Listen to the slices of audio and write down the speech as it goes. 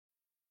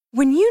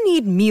When you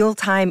need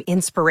mealtime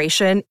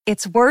inspiration,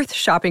 it's worth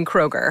shopping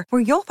Kroger,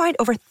 where you'll find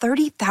over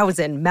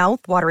 30,000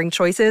 mouth-watering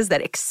choices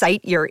that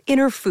excite your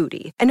inner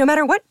foodie. And no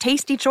matter what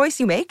tasty choice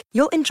you make,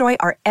 you'll enjoy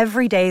our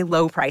everyday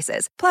low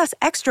prices, plus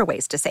extra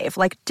ways to save,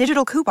 like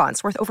digital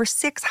coupons worth over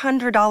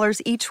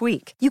 $600 each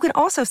week. You can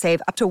also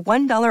save up to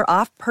 $1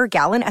 off per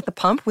gallon at the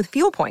pump with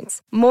fuel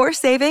points. More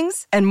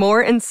savings and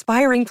more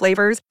inspiring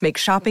flavors make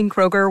shopping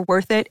Kroger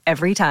worth it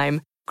every time.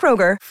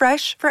 Kroger,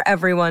 fresh for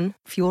everyone.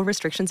 Fuel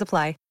restrictions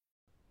apply.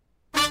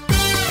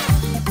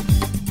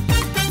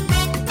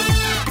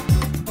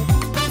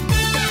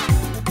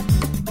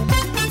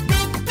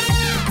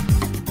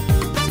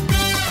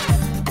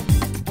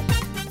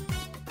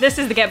 This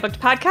is the Get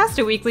Booked Podcast,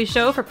 a weekly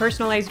show for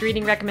personalized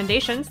reading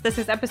recommendations. This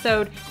is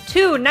episode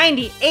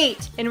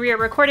 298, and we are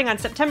recording on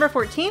September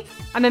 14th.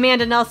 I'm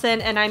Amanda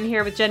Nelson, and I'm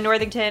here with Jen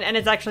Northington, and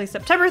it's actually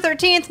September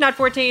 13th, not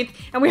 14th,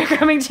 and we are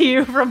coming to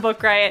you from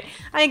Book Riot.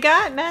 I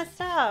got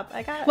messed up.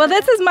 Well,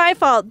 this is my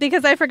fault,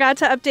 because I forgot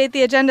to update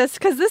the agendas,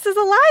 because this is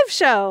a live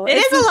show. It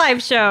is a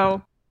live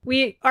show.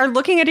 We are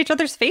looking at each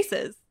other's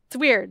faces. It's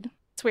weird.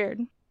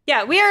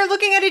 Yeah, we are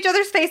looking at each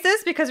other's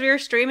faces because we are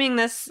streaming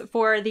this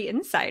for the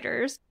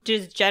Insiders.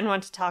 Does Jen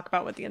want to talk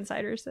about what the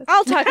Insiders is?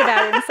 I'll talk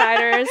about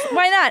Insiders.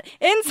 Why not?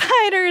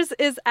 Insiders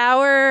is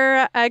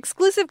our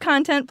exclusive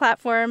content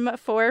platform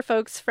for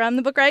folks from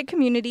the Book Riot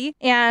community.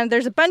 And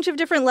there's a bunch of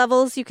different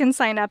levels you can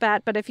sign up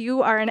at. But if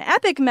you are an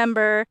Epic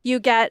member,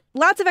 you get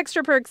lots of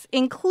extra perks,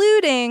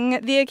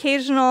 including the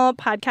occasional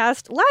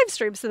podcast live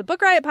stream. So the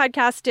Book Riot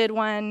podcast did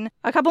one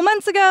a couple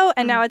months ago,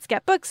 and now it's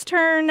Get Book's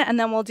turn. And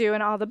then we'll do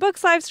an All the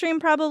Books live stream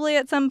probably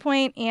at some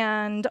point,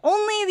 and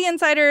only the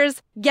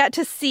Insiders get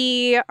to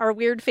see our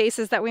weird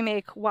faces that we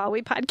make while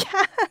we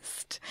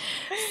podcast.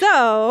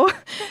 So,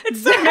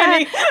 it's so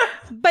many.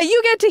 But you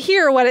get to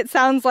hear what it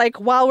sounds like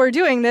while we're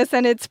doing this,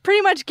 and it's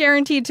pretty much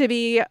guaranteed to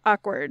be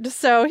awkward.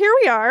 So here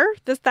we are.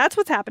 That's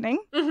what's happening.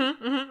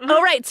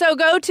 All right, so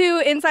go to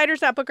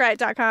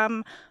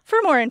insiders.bookriot.com for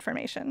more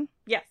information.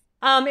 Yes.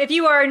 If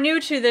you are new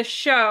to the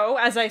show,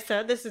 as I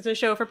said, this is a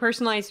show for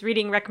personalized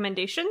reading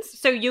recommendations.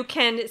 So you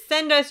can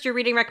send us your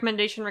reading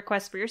recommendation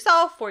requests for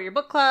yourself, or your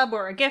book club,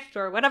 or a gift,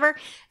 or whatever,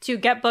 to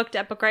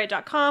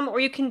getbooked@bookriot.com, or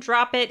you can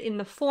drop it in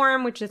the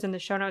form, which is in the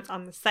show notes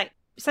on the site.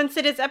 Since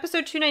it is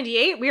episode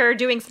 298, we are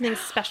doing something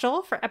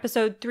special for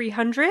episode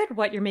 300.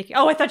 What you're making?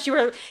 Oh, I thought you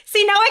were.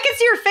 See, now I can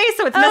see your face,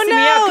 so it's messing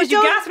me up because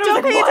you gasped.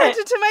 Don't pay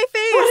attention to my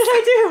face. What did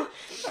I do?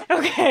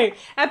 Okay,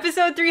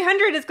 episode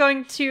 300 is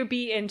going to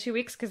be in 2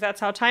 weeks because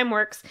that's how time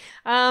works.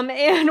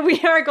 And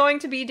we are going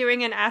to be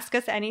doing an Ask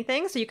Us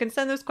Anything, so you can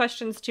send those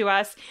questions to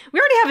us. We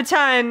already have a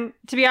ton,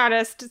 to be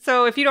honest,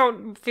 so if you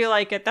don't feel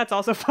like it, that's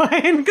also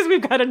fine because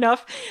we've got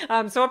enough.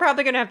 So we're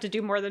probably going to have to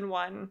do more than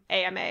one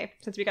AMA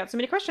since we got so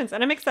many questions,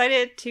 and I'm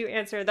excited to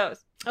answer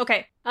those.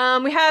 Okay,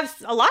 we have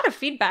a lot of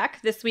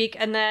feedback this week,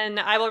 and then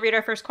I will read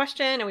our first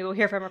question, and we will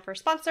hear from our first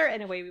sponsor,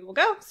 and away we will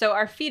go. So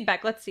our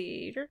feedback, let's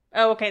see.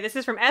 Oh, okay, this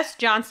is from S.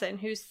 Johnson,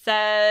 who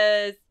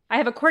says, I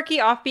have a quirky,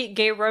 offbeat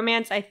gay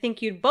romance I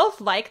think you'd both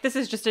like. This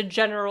is just a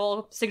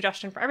general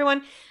suggestion for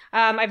everyone.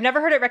 I've never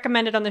heard it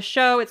recommended on the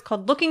show. It's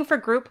called Looking for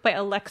Group by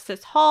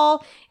Alexis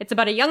Hall. It's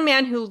about a young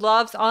man who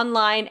loves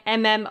online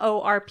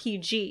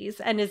MMORPGs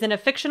and is in a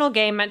fictional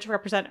game meant to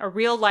represent a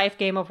real-life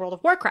game of World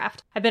of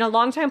Warcraft. I've been a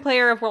longtime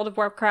player of World of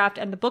Warcraft,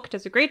 and the book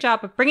does a great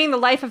job of bringing the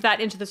life of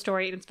that into the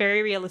story, and it's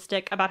very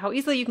realistic about how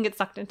easily you can get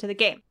sucked into the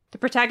game. The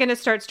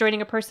protagonist starts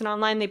joining a person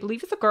online they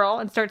believe is a girl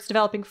and starts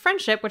developing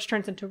friendship, which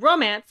turns into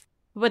romance.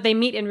 When they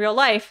meet in real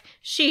life,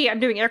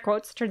 I'm doing air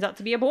quotes, turns out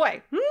to be a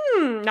boy.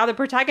 Now the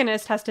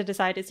protagonist has to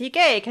decide, is he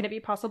gay? Can it be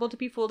possible to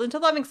be fooled into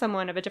loving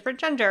someone of a different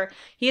gender?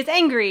 He is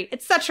angry,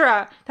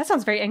 etc. That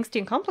sounds very angsty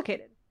and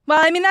complicated. Well,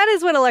 I mean, that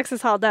is what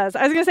Alexis Hall does.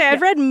 I was going to say,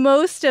 I've read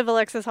most of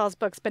Alexis Hall's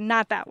books, but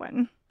not that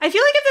one. I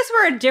feel like if this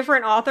were a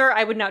different author,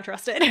 I would not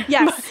trust it.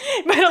 Yes.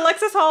 but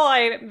Alexis Hall,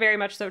 I very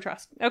much so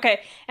trust. Okay,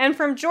 and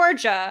from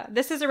Georgia,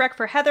 this is a rec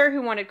for Heather, who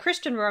wanted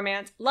Christian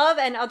romance, Love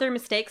and Other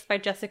Mistakes by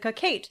Jessica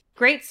Kate.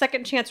 Great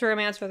second chance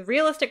romance with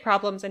realistic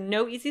problems and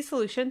no easy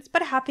solutions,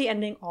 but a happy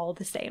ending all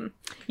the same.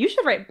 You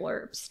should write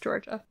blurbs,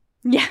 Georgia.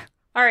 Yeah.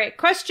 All right,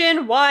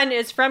 question 1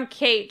 is from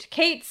Kate.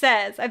 Kate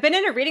says, I've been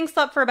in a reading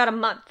slump for about a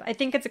month. I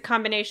think it's a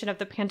combination of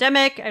the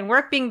pandemic and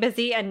work being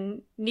busy,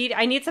 and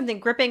I need something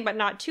gripping but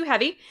not too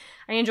heavy.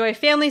 I enjoy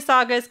family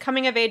sagas,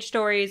 coming-of-age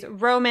stories,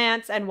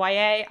 romance, and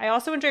YA. I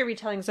also enjoy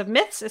retellings of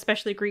myths,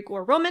 especially Greek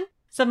or Roman.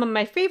 Some of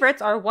my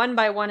favorites are One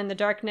by One in the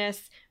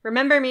Darkness,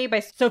 Remember Me by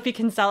Sophie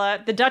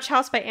Kinsella, The Dutch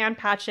House by Anne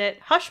Patchett,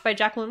 Hush by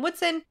Jacqueline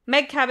Woodson,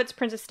 Meg Cabot's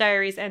Princess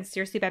Diaries, and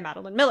Circe by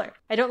Madeline Miller.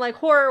 I don't like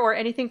horror or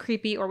anything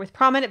creepy or with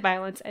prominent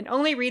violence, and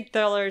only read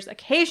thrillers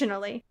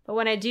occasionally, but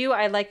when I do,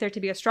 I like there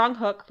to be a strong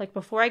hook, like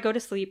Before I Go to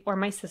Sleep or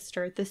My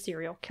Sister, the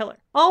Serial Killer.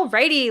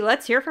 Alrighty,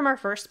 let's hear from our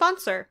first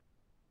sponsor.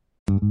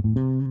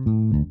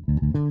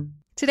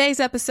 Today's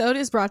episode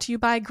is brought to you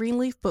by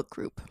Greenleaf Book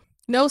Group.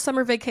 No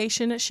summer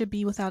vacation should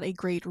be without a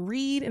great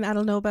read, and I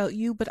don't know about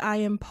you, but I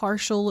am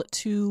partial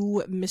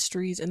to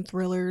mysteries and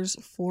thrillers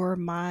for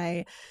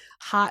my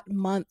hot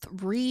month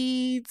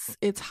reads.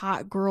 It's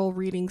hot girl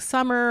reading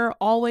summer,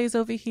 always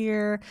over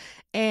here.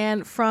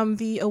 And from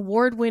the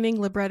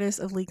award-winning librettist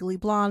of Legally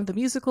Blonde, the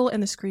musical,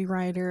 and the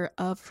screenwriter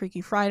of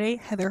Freaky Friday,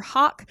 Heather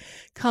Hawk,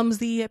 comes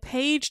the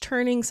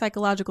page-turning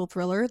psychological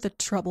thriller, The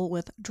Trouble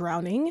with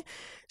Drowning.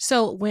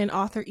 So when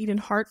author Eden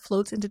Hart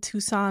floats into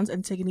Tucson's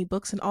Antigone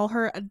Books in all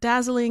her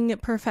dazzling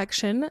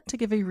perfection to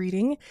give a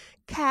reading,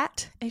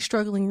 Kat, a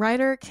struggling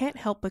writer, can't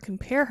help but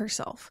compare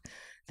herself.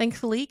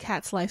 Thankfully,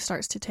 Kat's life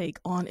starts to take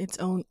on its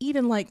own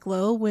Eden-like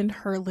glow when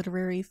her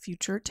literary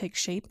future takes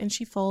shape and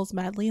she falls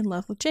madly in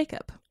love with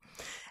Jacob.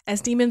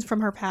 As demons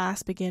from her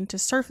past begin to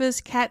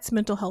surface, Kat's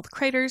mental health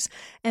craters,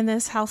 and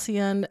this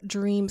halcyon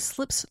dream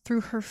slips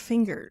through her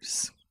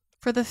fingers.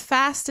 For the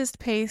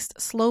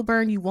fastest-paced, slow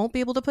burn you won't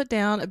be able to put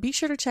down, be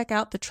sure to check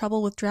out The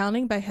Trouble with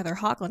Drowning by Heather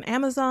Hawk on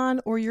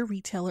Amazon or your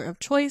retailer of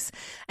choice.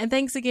 And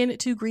thanks again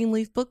to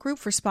Greenleaf Book Group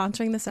for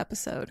sponsoring this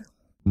episode.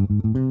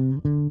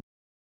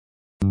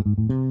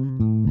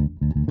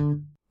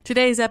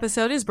 Today's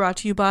episode is brought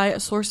to you by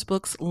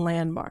Sourcebooks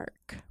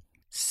Landmark.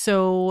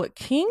 So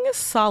King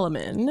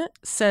Solomon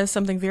says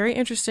something very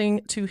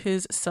interesting to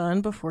his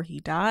son before he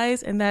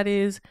dies, and that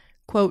is,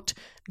 quote,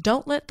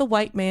 "Don't let the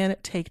white man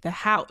take the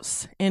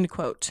house," end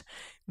quote.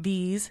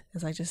 These,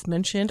 as I just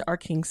mentioned, are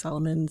King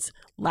Solomon's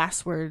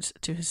last words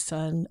to his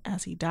son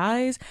as he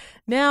dies.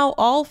 Now,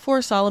 all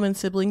 4 Solomon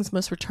siblings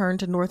must return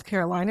to North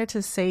Carolina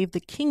to save the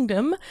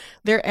kingdom,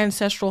 their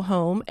ancestral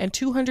home, and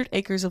 200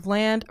 acres of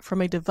land from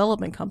a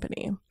development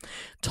company.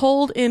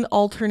 Told in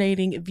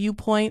alternating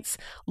viewpoints,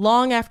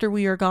 Long After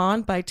We Are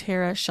Gone by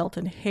Tara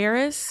Shelton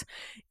Harris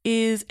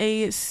is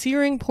a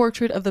searing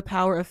portrait of the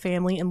power of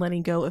family and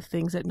letting go of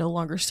things that no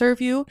longer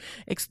serve you,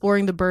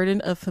 exploring the burden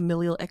of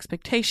familial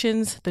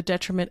expectations, the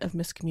detriment of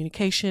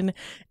miscommunication,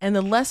 and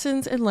the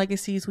lessons and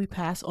legacies we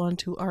pass on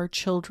to our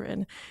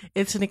children.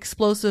 It's an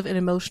explosive and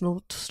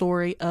emotional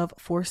story of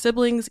 4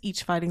 siblings,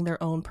 each fighting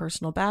their own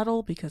personal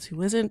battle, because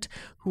who isn't,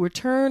 who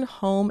return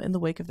home in the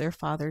wake of their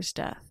father's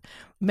death.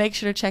 Make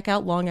sure to check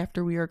out Long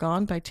After We Are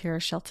Gone by Tara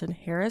Shelton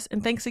Harris,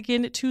 and thanks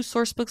again to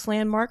Sourcebooks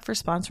Landmark for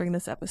sponsoring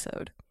this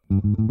episode.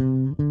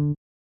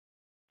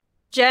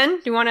 Jen,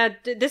 do you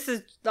want to? This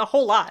is a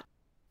whole lot.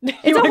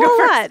 It's a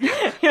whole lot.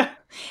 Yeah.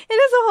 It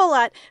is a whole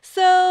lot.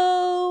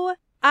 So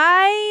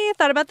I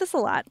thought about this a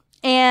lot.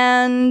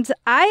 And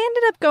I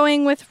ended up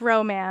going with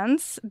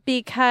romance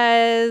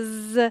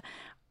because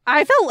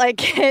I felt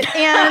like it.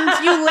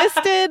 And you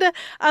listed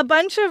a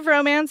bunch of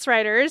romance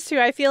writers who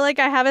I feel like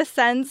I have a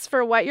sense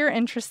for what you're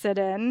interested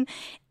in.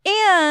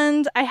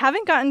 And I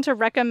haven't gotten to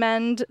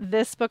recommend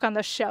this book on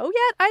the show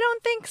yet, I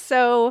don't think.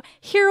 So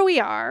here we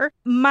are.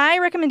 My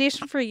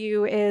recommendation for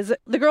you is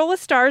The Girl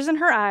with Stars in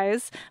Her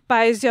Eyes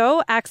by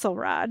Zoe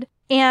Axelrod.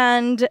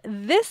 And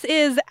this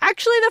is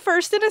actually the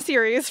first in a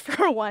series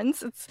for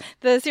once.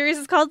 The series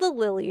is called The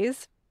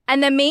Lilies.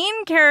 And the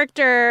main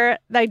character,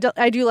 I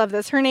do love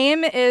this, her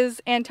name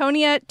is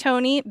Antonia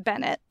Toni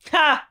Bennett.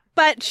 Ha!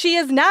 But she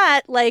is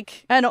not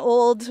like an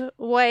old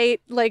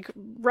white, like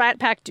Rat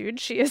Pack dude.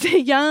 She is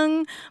a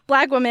young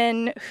Black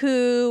woman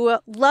who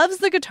loves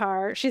the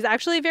guitar. She's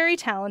actually very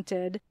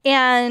talented.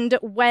 And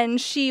when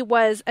she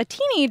was a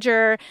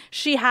teenager,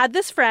 she had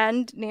this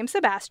friend named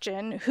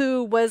Sebastian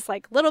who was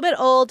like a little bit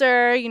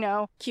older, you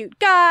know, cute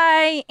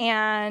guy.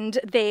 And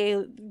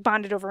they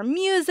bonded over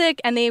music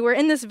and they were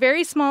in this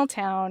very small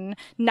town.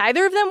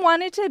 Neither of them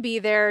wanted to be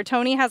there.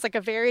 Toni has like a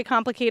very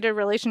complicated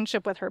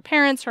relationship with her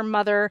parents. Her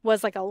mother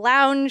was like a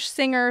lounge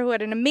singer who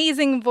had an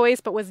amazing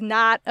voice but was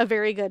not a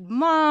very good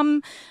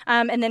mom.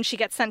 And then she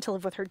gets sent to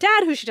live with her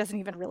dad, who she doesn't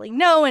even really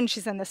know, and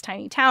she's in this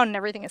tiny town and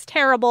everything is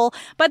terrible.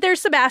 But there's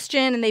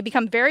Sebastian and they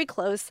become very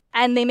close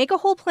and they make a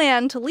whole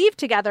plan to leave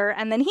together,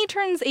 and then he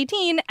turns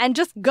 18 and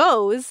just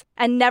goes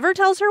and never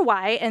tells her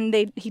why,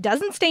 and he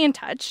doesn't stay in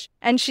touch.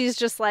 And she's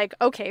just like,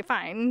 okay,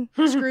 fine,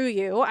 screw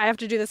you. I have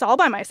to do this all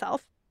by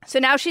myself. So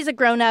now she's a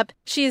grown-up.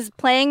 She's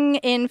playing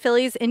in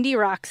Philly's indie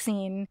rock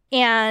scene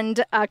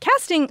and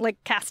casting. What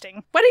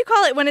do you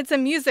call it when it's a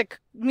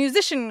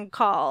musician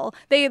call?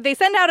 They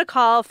send out a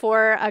call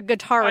for a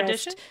guitarist.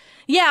 Audition?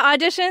 Yeah,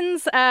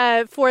 auditions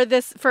for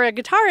a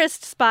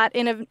guitarist spot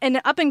in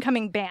an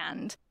up-and-coming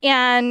band.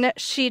 And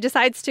she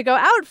decides to go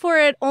out for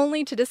it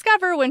only to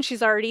discover when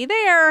she's already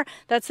there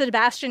that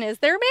Sebastian is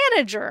their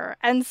manager.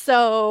 And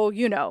so,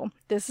 you know,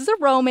 this is a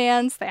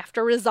romance. They have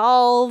to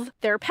resolve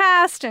their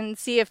past and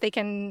see if they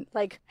can,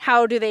 like,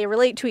 how do they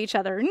relate to each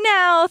other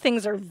now?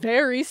 Things are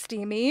very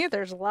steamy.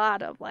 There's a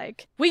lot of,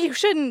 like, we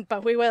shouldn't,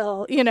 but we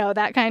will, you know,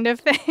 that kind of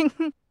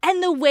thing.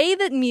 And the way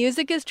that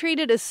music is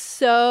treated is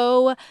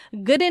so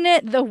good in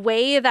it. The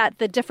way that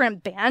the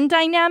different band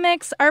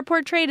dynamics are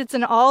portrayed. It's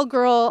an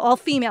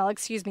all-female,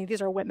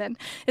 these are women.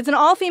 It's an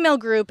all-female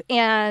group,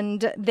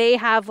 and they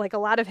have, like, a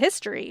lot of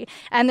history.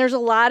 And there's a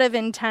lot of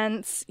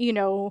intense, you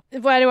know,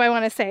 what do I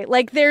want to say?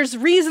 Like, there's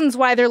reasons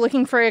why they're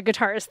looking for a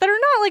guitarist that are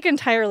not, like,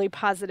 entirely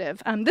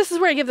positive. This is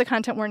where I give the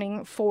content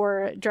warning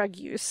for drug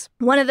use.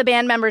 One of the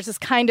band members is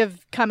kind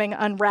of coming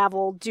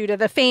unraveled due to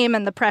the fame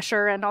and the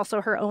pressure and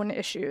also her own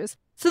issues.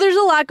 So there's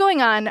a lot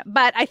going on,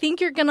 but I think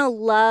you're going to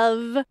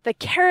love the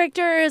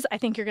characters. I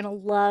think you're going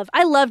to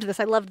I loved this.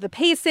 I loved the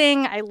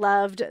pacing. I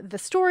loved the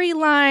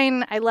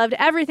storyline. I loved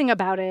everything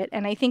about it.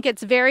 And I think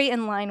it's very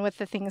in line with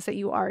the things that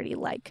you already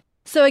like.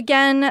 So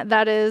again,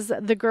 that is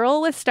The Girl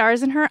with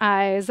Stars in Her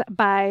Eyes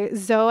by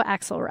Zoe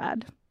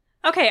Axelrod.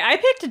 Okay, I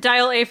picked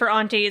Dial A for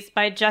Aunties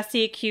by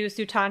Jessie Q.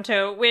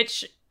 Sutanto,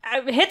 which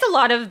hits a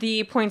lot of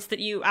the points that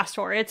you asked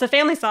for. It's a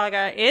family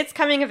saga. It's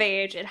coming of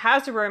age. It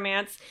has a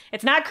romance.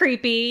 It's not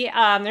creepy.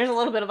 There's a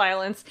little bit of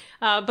violence.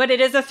 But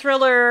it is a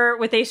thriller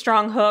with a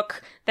strong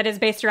hook that is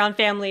based around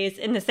families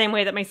in the same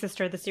way that My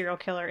Sister, the Serial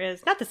Killer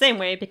is. Not the same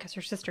way, because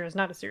her sister is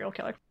not a serial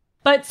killer.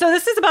 But so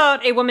this is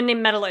about a woman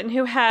named Madeline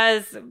who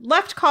has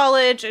left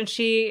college and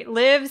she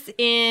lives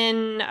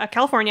in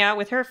California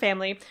with her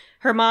family.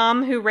 Her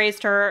mom, who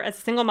raised her as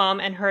a single mom,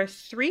 and her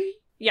three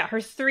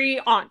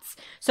aunts.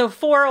 So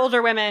 4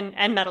 older women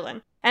and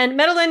Madeline. And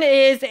Madeline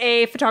is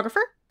a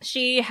photographer.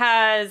 She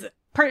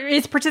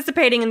is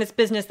participating in this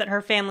business that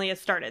her family has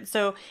started.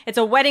 So it's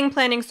a wedding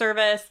planning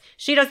service.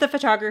 She does the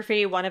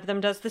photography. One of them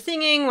does the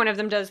singing. One of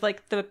them does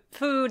like the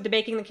food, the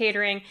baking, the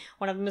catering.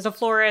 One of them is a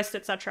florist,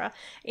 etc.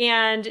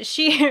 And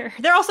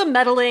they're also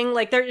meddling.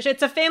 Like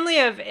it's a family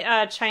of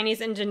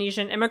Chinese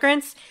Indonesian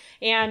immigrants.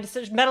 And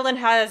so Madeline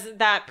has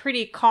that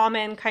pretty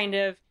common kind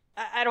of,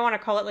 I don't want to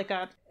call it like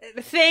a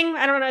thing.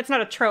 I don't know. It's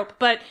not a trope,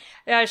 but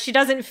she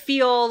doesn't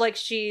feel like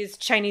she's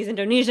Chinese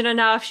Indonesian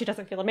enough. She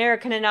doesn't feel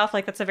American enough.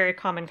 Like that's a very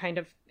common kind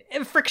of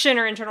friction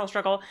or internal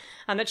struggle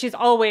that she's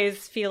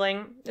always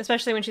feeling,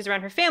 especially when she's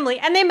around her family.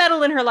 And they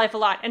meddle in her life a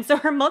lot. And so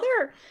her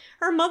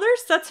mother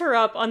sets her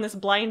up on this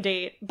blind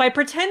date by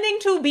pretending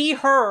to be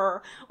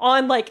her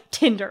on like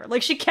Tinder.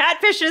 Like she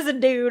catfishes a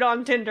dude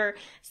on Tinder,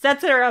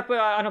 sets her up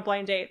on a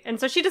blind date. And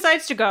so she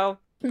decides to go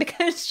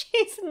because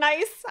she's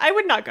nice. I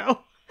would not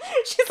go.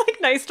 She's like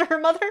nice to her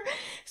mother.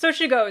 So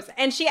she goes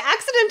and she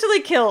accidentally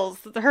kills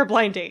her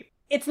blind date.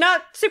 It's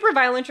not super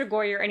violent or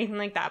gory or anything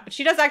like that, but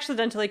she does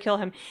accidentally kill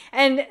him.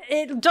 And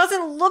it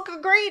doesn't look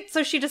great,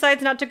 so she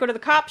decides not to go to the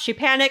cops. She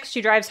panics,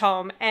 she drives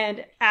home,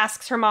 and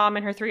asks her mom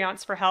and her 3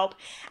 aunts for help.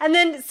 And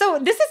then, so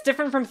this is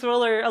different from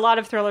a lot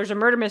of thrillers or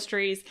murder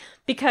mysteries,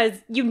 because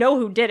you know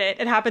who did it.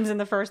 It happens in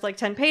the first,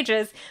 10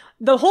 pages.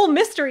 The whole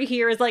mystery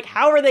here is,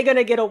 how are they going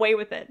to get away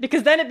with it?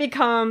 Because then it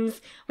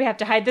becomes, we have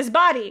to hide this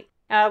body.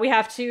 We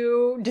have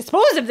to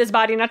dispose of this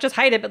body, not just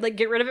hide it, but,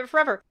 get rid of it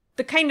forever.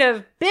 The kind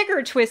of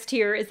bigger twist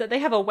here is that they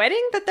have a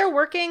wedding that they're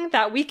working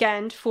that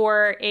weekend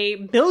for a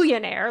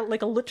billionaire,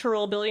 like a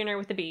literal billionaire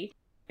with a B,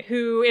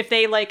 who, if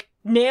they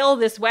nail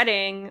this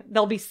wedding,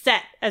 they'll be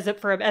set as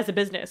a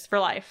business for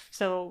life.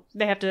 So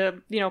they have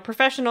to,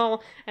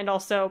 professional and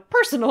also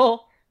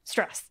personal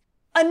stress.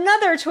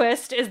 Another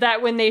twist is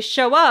that when they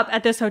show up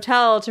at this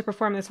hotel to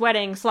perform this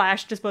wedding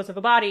 / dispose of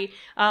a body,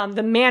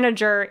 the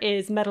manager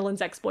is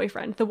Madeline's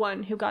ex-boyfriend, the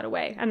one who got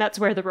away. And that's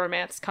where the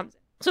romance comes in.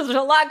 So there's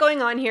a lot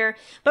going on here.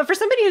 But for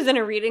somebody who's in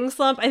a reading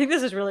slump, I think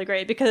this is really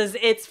great because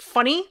it's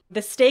funny.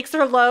 The stakes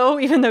are low,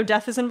 even though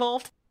death is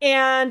involved.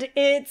 And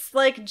it's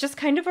just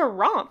kind of a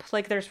romp.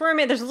 There's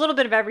romance, there's a little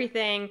bit of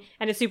everything,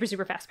 and it's super,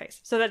 super fast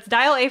paced. So that's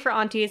Dial A for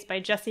Aunties by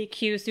Jessie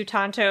Q.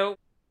 Sutanto.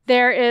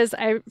 There is,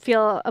 I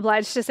feel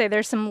obliged to say,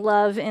 there's some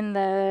love in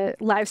the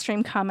live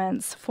stream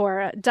comments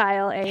for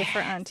Dial A for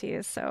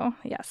Aunties. So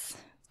yes.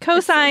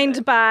 Co-signed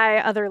so by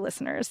other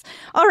listeners.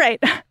 All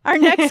right. Our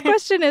next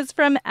question is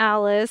from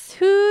Alice,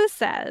 who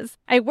says,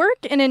 I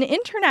work in an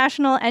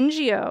international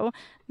NGO,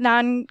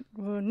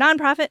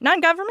 non-government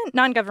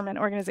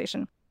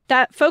organization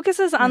that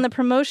focuses on the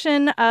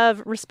promotion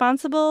of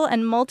responsible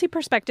and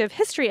multi-perspective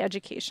history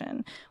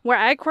education, where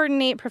I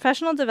coordinate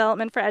professional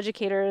development for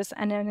educators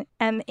and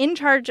am in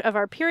charge of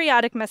our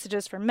periodic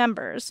messages for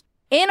members.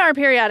 In our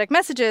periodic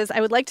messages,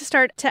 I would like to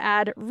start to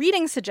add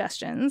reading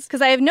suggestions,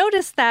 because I have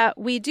noticed that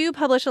we do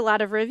publish a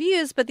lot of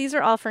reviews, but these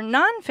are all for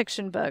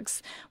nonfiction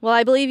books, while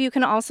I believe you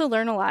can also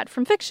learn a lot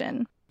from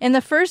fiction. In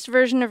the first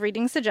version of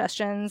reading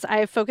suggestions, I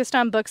have focused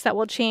on books that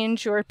will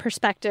change your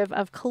perspective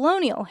of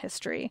colonial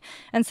history,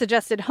 and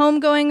suggested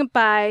Homegoing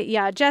by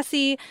Ya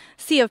Jessie,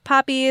 Sea of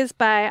Poppies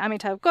by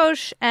Amitav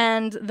Ghosh,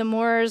 and The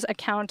Moor's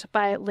Account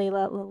by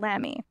Layla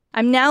Lalami.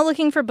 I'm now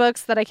looking for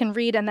books that I can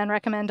read and then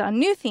recommend on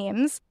new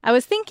themes. I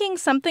was thinking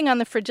something on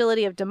the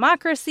fragility of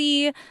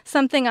democracy,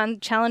 something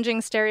on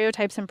challenging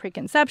stereotypes and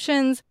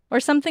preconceptions, or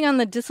something on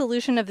the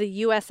dissolution of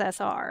the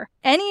USSR.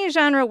 Any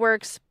genre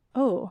works,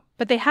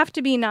 but they have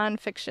to be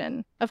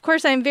nonfiction. Of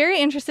course, I'm very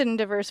interested in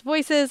diverse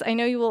voices. I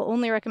know you will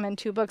only recommend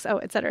 2 books,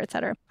 et cetera, et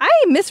cetera. I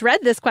misread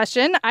this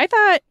question. I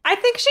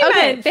think she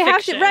meant they fiction.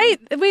 Have to, right?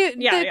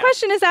 The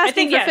question is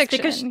asking for yes,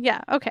 fiction.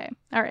 Yeah, okay.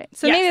 All right.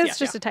 So yes, maybe it's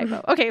just a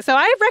typo. Okay, so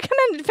I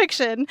recommended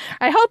fiction.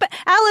 I hope, Alice,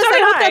 I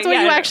hope that's what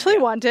you actually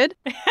wanted.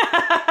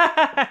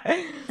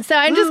 So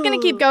I'm just going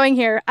to keep going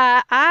here.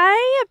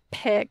 I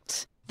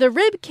picked The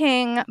Rib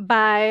King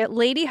by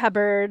Lady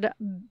Hubbard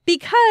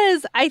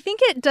because I think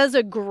it does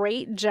a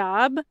great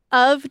job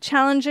of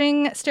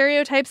challenging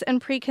stereotypes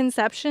and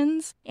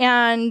preconceptions.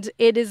 And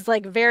it is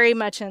very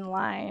much in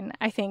line,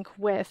 I think,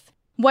 with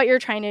what you're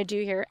trying to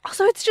do here.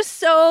 Also, it's just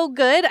so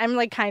good. I'm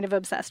like kind of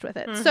obsessed with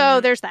it.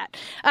 So there's that.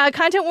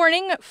 Content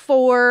warning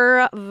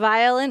for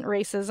violent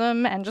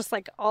racism and just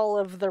like all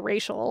of the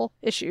racial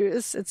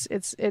issues.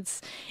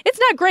 It's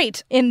not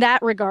great in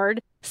that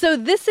regard. So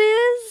this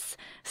is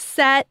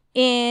set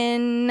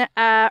in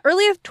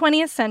early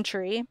 20th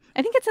century.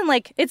 I think it's in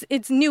like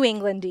it's New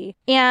Englandy,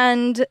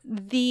 and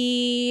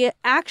the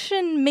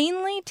action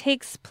mainly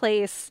takes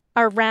place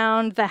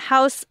around the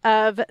house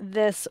of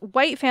this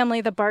white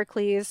family, the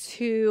Barclays,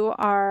 who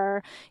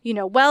are, you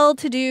know,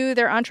 well-to-do,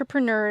 they're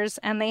entrepreneurs,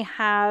 and they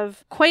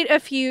have quite a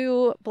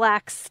few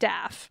Black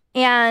staff.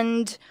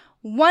 And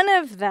one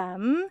of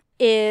them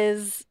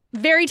is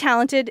very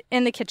talented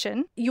in the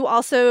kitchen. You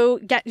also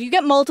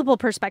get multiple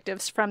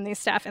perspectives from these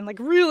staff in like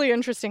really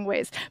interesting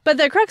ways. But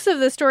the crux of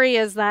the story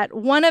is that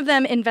one of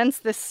them invents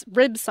this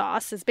rib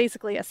sauce, is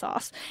basically a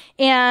sauce,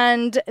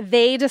 and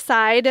they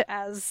decide,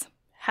 as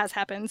has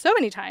happened so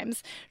many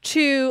times,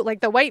 to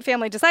like the white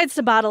family decides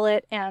to bottle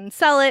it and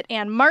sell it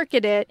and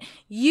market it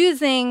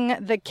using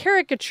the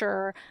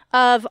caricature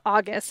of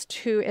August,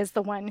 who is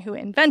the one who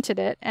invented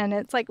it. And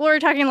it's like, well, we're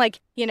talking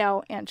like, you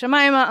know, Aunt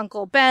Jemima,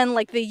 Uncle Ben,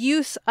 like the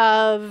use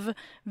of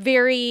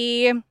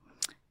very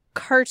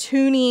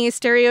cartoony,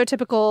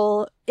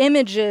 stereotypical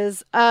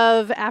images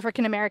of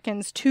African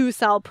Americans to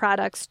sell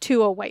products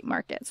to a white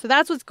market. So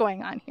that's what's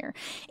going on here.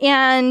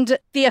 And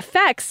the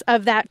effects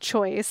of that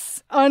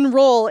choice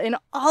unroll in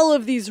all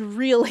of these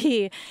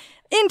really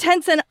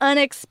intense and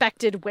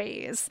unexpected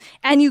ways.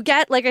 And you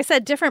get, like I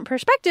said, different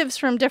perspectives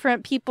from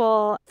different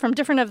people, from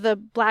different of the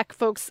Black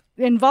folks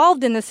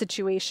involved in the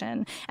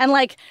situation. And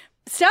like,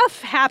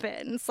 stuff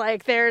happens.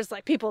 Like there's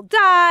like people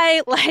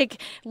die,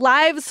 like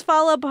lives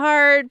fall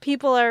apart,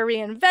 people are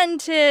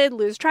reinvented,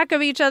 lose track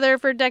of each other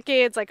for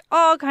decades, like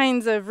all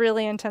kinds of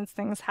really intense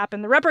things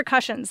happen. The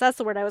repercussions, that's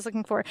the word I was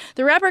looking for.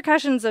 The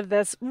repercussions of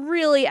this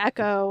really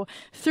echo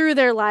through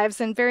their lives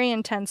in very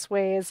intense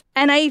ways.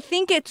 And I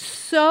think it's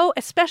so,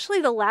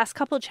 especially the last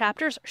couple of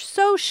chapters, are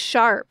so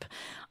sharp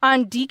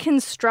on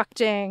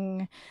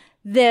deconstructing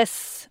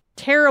this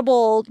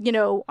terrible, you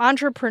know,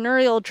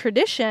 entrepreneurial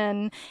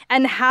tradition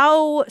and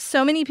how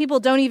so many people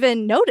don't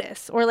even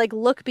notice or like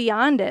look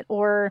beyond it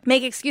or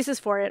make excuses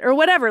for it or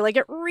whatever. Like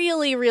it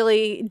really,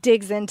 really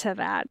digs into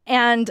that.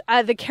 And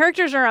the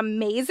characters are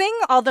amazing,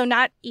 although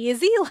not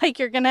easy. Like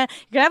you're gonna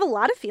have a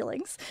lot of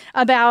feelings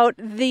about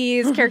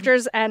these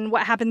characters and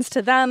what happens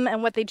to them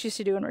and what they choose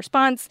to do in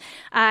response.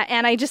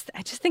 And I just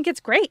think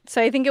it's great.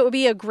 So I think it would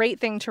be a great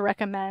thing to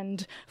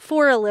recommend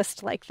for a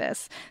list like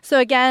this. So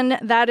again,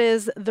 that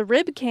is The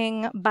Rib King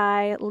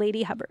by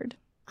Lady Hubbard.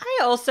 I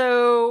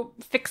also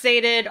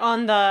fixated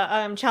on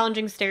the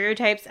challenging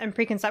stereotypes and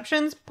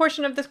preconceptions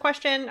portion of this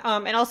question,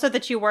 and also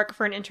that you work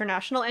for an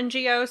international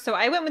NGO. So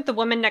I went with The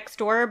Woman Next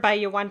Door by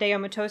Yewande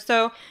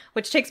Omotoso,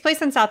 which takes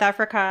place in South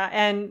Africa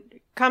and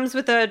comes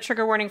with a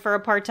trigger warning for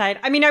apartheid.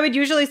 I mean, I would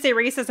usually say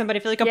racism, but I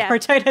feel like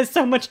apartheid has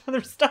so much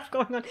other stuff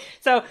going on.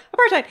 So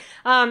apartheid.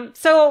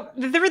 So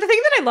the thing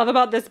that I love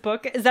about this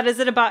book is that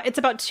it's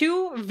about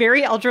two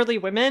very elderly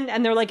women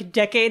and their like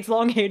decades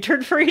long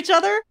hatred for each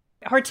other.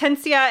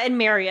 Hortensia and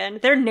Marion,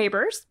 they're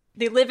neighbors.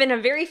 They live in a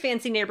very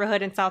fancy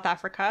neighborhood in South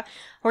Africa.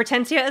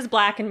 Hortensia is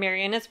Black and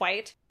Marion is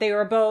white. They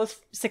were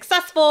both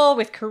successful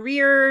with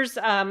careers.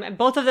 And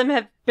both of them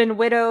have been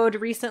widowed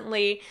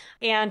recently.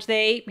 And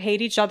they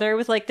hate each other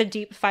with like the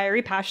deep,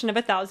 fiery passion of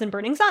 1,000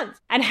 burning suns.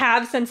 And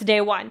have since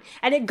day one.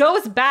 And it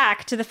goes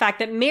back to the fact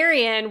that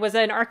Marion was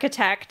an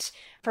architect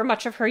for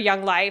much of her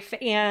young life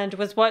and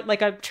was one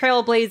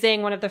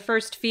of the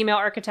first female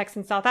architects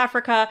in South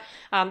Africa.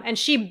 And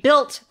she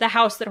built the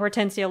house that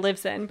Hortensia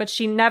lives in, but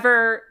she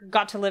never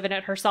got to live in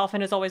it herself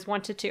and has always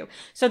wanted to.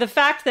 So the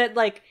fact that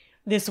like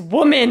this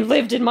woman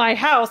lived in my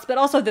house, but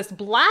also this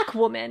Black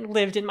woman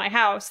lived in my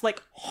house, like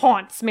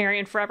haunts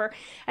Marion forever.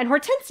 And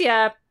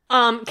Hortensia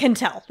can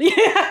tell,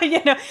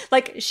 you know,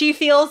 like she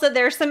feels that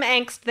there's some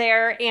angst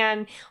there,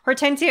 and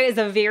Hortensia is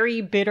a very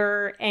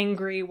bitter,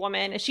 angry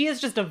woman. She is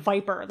just a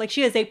viper. Like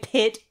she is a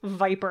pit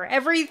viper.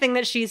 Everything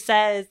that she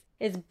says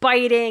is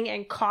biting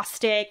and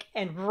caustic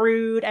and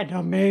rude and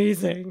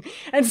amazing.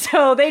 And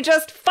so they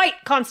just fight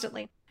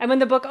constantly. And when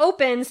the book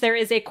opens, there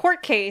is a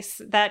court case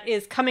that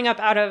is coming up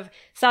out of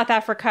South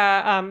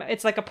Africa.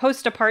 It's like a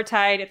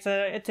post-apartheid. It's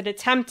an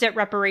attempt at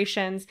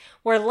reparations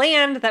where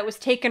land that was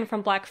taken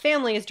from Black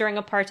families during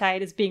apartheid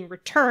is being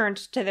returned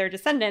to their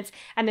descendants.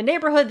 And the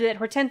neighborhood that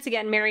Hortensia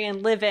and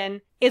Marion live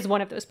in is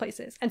one of those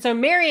places. And so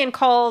Marion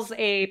calls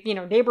a,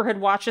 neighborhood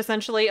watch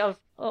essentially of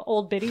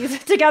old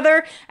biddies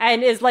together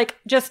and is like,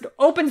 just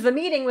opens the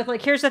meeting with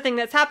like, here's the thing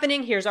that's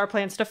happening. Here's our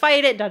plans to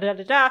fight it, da da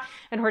da da.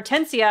 And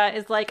Hortensia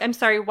is like, I'm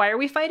sorry, why are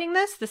we fighting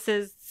this? This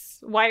is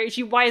why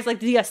is like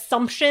the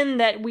assumption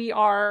that we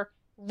are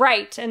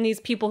right and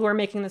these people who are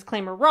making this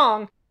claim are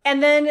wrong.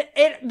 And then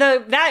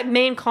that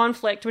main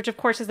conflict, which of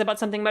course is about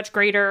something much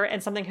greater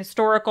and something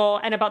historical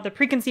and about the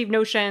preconceived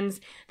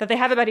notions that they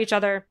have about each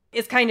other,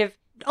 is kind of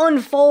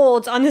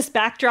unfolds on this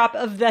backdrop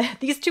of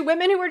these two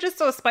women who are just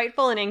so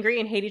spiteful and angry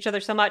and hate each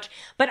other so much.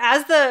 But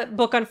as the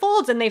book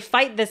unfolds and they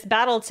fight this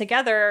battle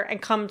together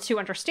and come to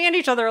understand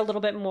each other a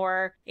little bit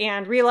more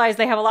and realize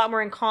they have a lot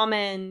more in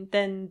common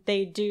than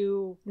they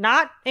do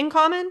not in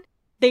common,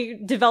 they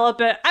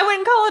develop I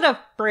wouldn't call it a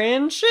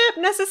friendship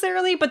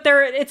necessarily, but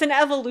it's an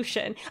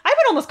evolution. I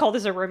would almost call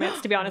this a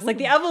romance, to be honest. Like,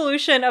 the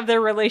evolution of their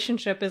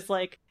relationship is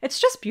like, it's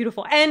just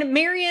beautiful. And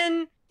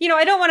Marion,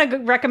 I don't want to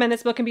recommend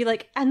this book and be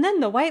like, and then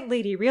the white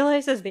lady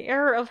realizes the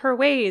error of her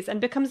ways and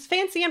becomes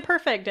fancy and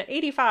perfect at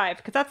 85,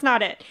 because that's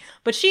not it.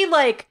 But she,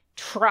 like,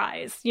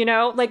 tries,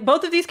 Like,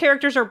 both of these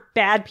characters are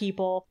bad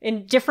people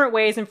in different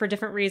ways and for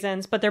different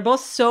reasons, but they're both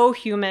so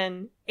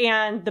human,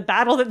 and the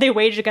battle that they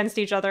wage against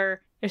each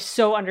other is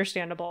so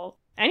understandable.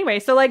 Anyway,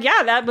 so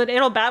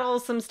it'll battle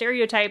some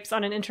stereotypes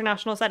on an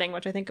international setting,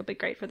 which I think would be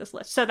great for this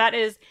list. So that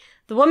is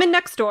The Woman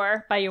Next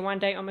Door by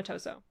Yewande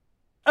Omotoso.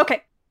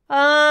 Okay.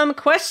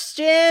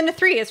 Question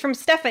 3 is from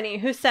Stephanie,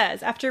 who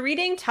says, after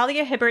reading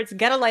Talia Hibbert's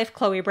Get a Life,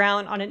 Chloe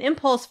Brown on an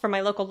impulse from my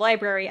local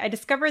library, I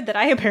discovered that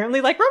I apparently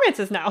like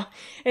romances now.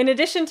 In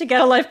addition to Get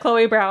a Life,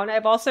 Chloe Brown,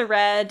 I've also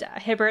read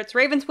Hibbert's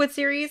Ravenswood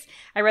series.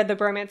 I read the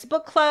Bromance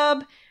Book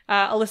Club.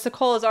 Alyssa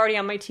Cole is already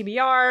on my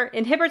TBR.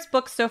 In Hibbert's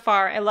books so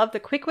far, I love the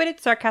quick-witted,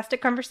 sarcastic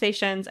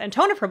conversations and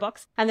tone of her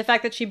books, and the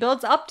fact that she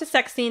builds up to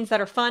sex scenes that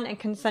are fun and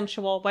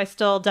consensual while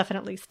still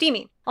definitely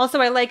steamy.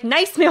 Also, I like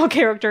nice male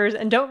characters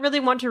and don't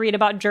really want to read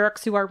about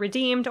jerks who are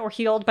redeemed or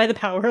healed by the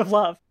power of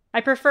love. I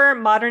prefer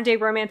modern-day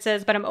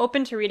romances, but I'm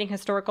open to reading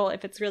historical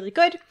if it's really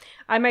good.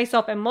 I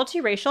myself am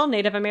multiracial,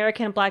 Native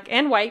American, Black,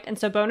 and white, and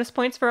so bonus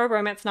points for a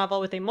romance novel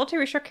with a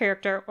multiracial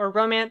character or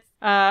romance,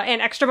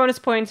 and extra bonus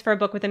points for a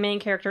book with a main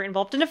character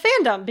involved in a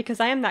fandom, because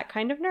I am that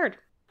kind of nerd.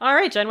 All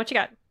right, Jen, what you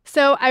got?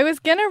 So I was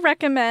going to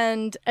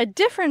recommend a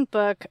different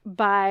book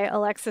by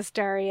Alexis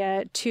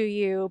Daria to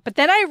you, but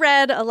then I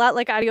read A Lot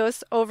Like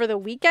Adios over the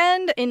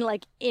weekend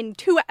in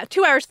 2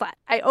 hours flat.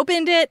 I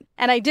opened it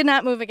and I did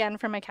not move again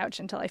from my couch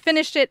until I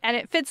finished it, and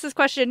it fits this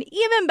question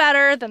even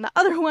better than the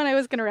other one I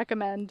was going to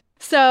recommend.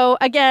 So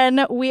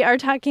again, we are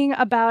talking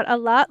about A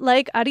Lot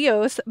Like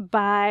Adios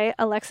by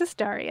Alexis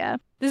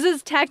Daria. This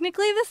is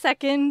technically the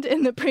second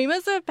in the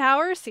Primas of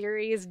Power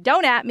series.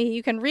 Don't at me.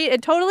 You can read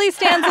it. Totally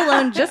stands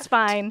alone just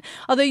fine.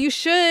 Although you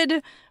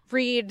should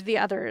read the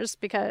others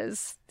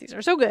because these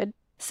are so good.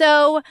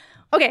 So,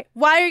 okay,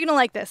 why are you going to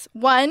like this?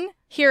 1,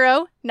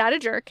 hero, not a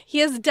jerk. He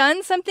has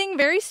done something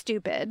very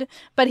stupid,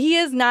 but he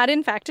is not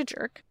in fact a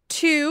jerk.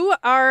 2,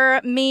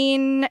 our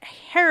main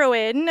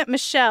heroine,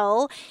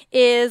 Michelle,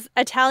 is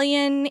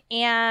Italian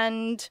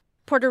and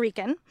Puerto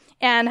Rican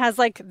and has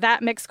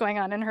that mix going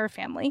on in her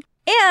family.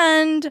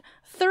 And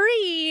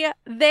 3,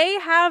 they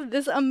have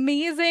this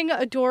amazing,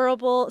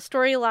 adorable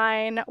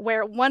storyline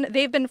where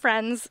they've been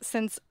friends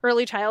since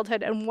early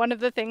childhood, and one of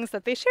the things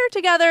that they share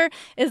together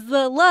is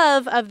the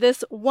love of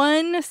this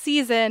one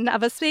season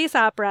of a space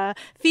opera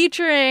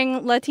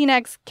featuring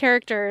Latinx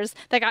characters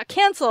that got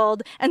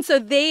canceled, and so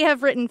they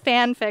have written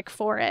fanfic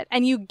for it,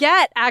 and you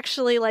get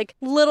actually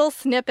little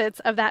snippets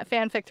of that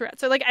fanfic throughout.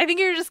 So I think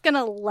you're just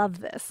gonna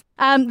love this.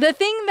 The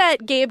thing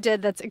that Gabe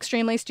did that's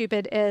extremely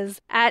stupid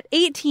is at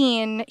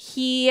 18,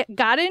 he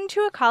got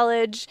into a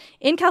college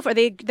in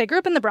California. They grew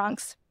up in the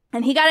Bronx,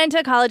 and he got into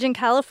a college in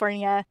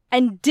California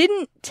and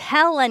didn't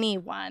tell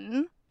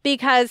anyone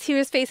because he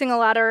was facing a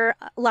lot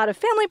of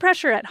family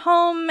pressure at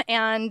home,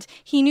 and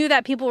he knew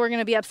that people were going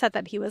to be upset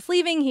that he was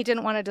leaving. He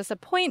didn't want to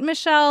disappoint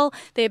Michelle.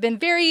 They had been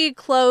very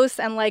close,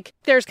 and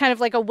there's kind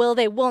of a will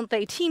they, won't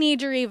they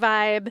teenagery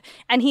vibe.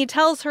 And he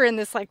tells her in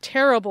this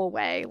terrible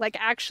way,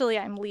 actually,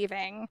 I'm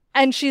leaving.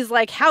 And she's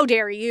like, how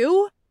dare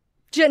you?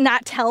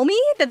 Not tell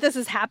me that this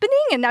is happening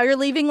and now you're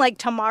leaving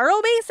tomorrow,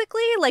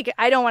 basically.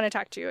 I don't want to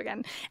talk to you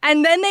again.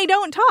 And then they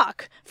don't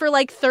talk for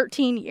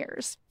 13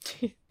 years.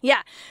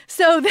 Yeah.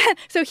 So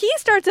he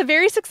starts a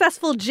very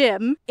successful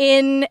gym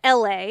in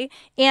LA,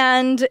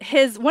 and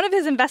one of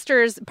his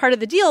investors, part of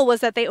the deal was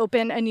that they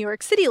open a New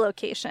York City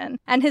location.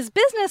 And his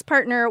business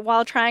partner,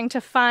 while trying to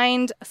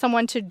find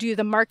someone to do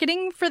the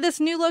marketing for this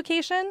new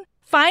location,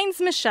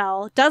 finds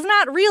Michelle, does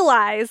not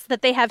realize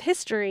that they have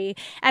history,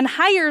 and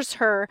hires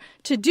her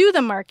to do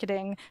the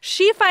marketing.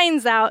 She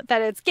finds out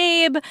that it's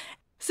Gabe.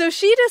 So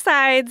she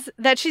decides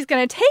that she's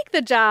going to take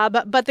the job,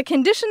 but the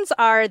conditions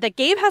are that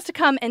Gabe has to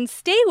come and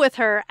stay with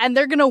her, and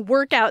they're going to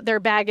work out their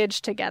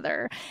baggage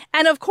together.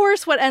 And of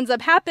course, what ends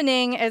up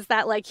happening is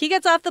that he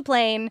gets off the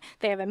plane,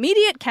 they have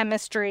immediate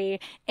chemistry,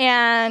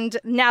 and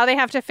now they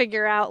have to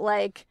figure out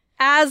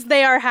as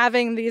they are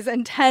having these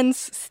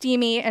intense,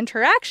 steamy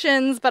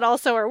interactions, but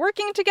also are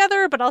working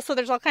together, but also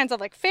there's all kinds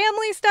of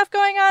family stuff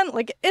going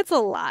on. It's a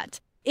lot.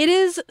 It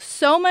is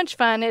so much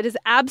fun. It is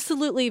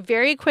absolutely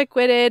very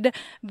quick-witted.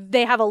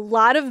 They have a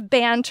lot of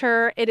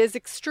banter. It is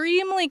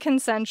extremely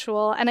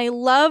consensual. And I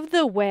love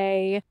the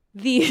way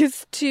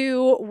these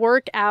two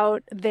work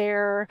out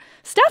their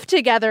stuff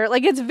together.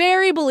 It's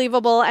very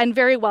believable and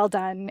very well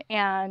done.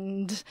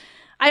 And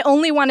I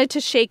only wanted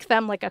to shake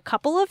them like a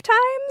couple of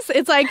times.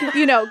 It's like,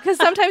 because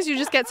sometimes you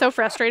just get so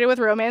frustrated with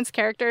romance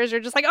characters.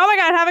 You're just like, oh my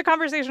God, have a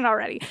conversation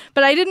already.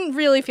 But I didn't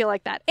really feel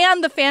like that.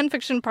 And the fan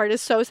fiction part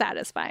is so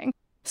satisfying.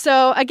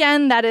 So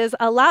again, that is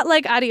A Lot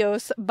Like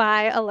Adios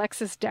by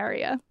Alexis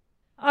Daria.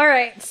 All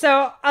right.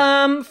 So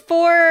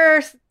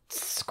for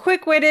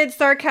quick-witted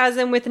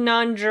sarcasm with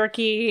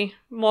non-jerky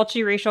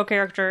multiracial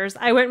characters,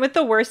 I went with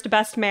The Worst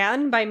Best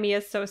Man by Mia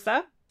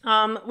Sosa,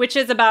 which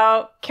is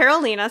about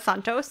Carolina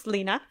Santos,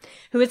 Lena,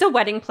 who is a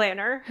wedding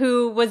planner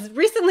who was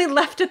recently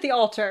left at the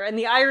altar. And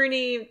the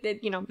irony,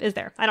 is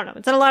there. I don't know.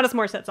 It's in a lot of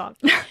Morissette songs.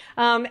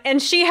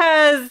 And she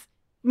has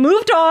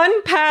moved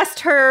on past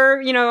her,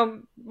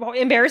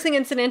 embarrassing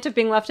incident of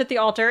being left at the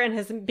altar and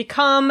has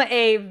become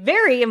a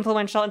very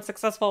influential and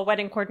successful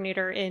wedding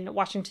coordinator in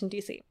Washington,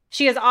 D.C.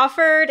 She has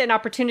offered an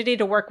opportunity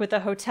to work with a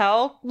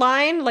hotel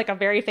line, like a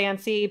very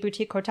fancy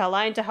boutique hotel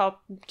line, to help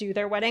do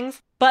their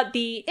weddings. But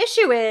the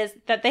issue is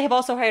that they have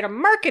also hired a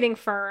marketing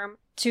firm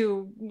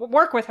to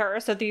work with her.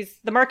 So the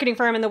marketing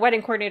firm and the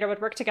wedding coordinator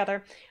would work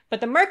together.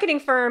 But the marketing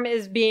firm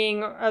is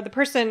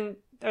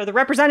the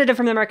representative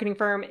from the marketing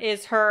firm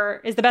is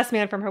the best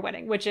man from her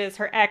wedding, which is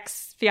her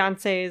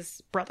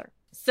ex-fiance's brother.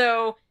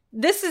 So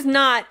that's a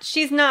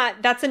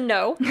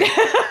no.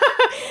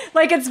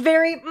 It's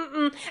very,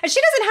 and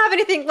she doesn't have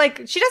anything,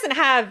 she doesn't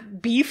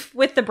have beef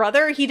with the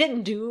brother. He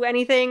didn't do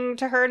anything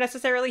to her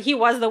necessarily. He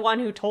was the one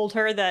who told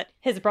her that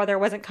his brother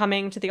wasn't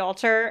coming to the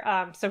altar.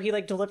 So he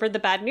delivered the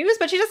bad news,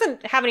 but she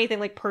doesn't have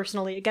anything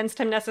personally against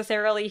him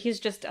necessarily. He's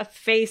just a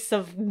face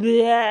of,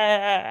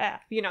 bleh,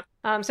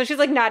 so she's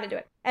not into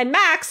it. And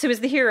Max, who is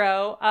the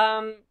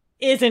hero,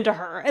 is into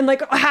her and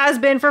has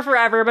been for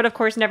forever, but of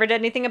course never did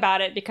anything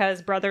about it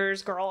because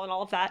brothers, girl, and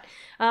all of that.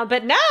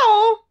 But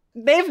now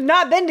they've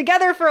not been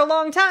together for a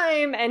long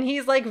time, and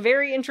he's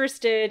very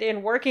interested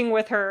in working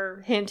with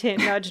her. Hint, hint,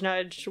 nudge,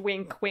 nudge,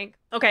 wink, wink.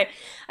 Okay.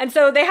 And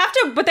so they have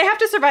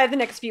to survive the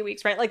next few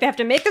weeks, right? They have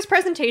to make this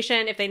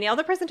presentation. If they nail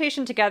the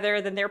presentation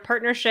together, then their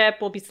partnership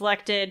will be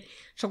selected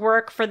to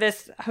work for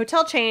this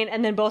hotel chain,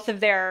 and then both of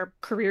their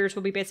careers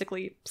will be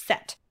basically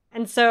set.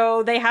 And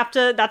so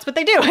that's what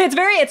they do.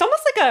 It's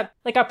almost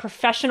like a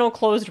professional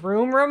closed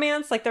room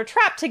romance. They're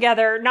trapped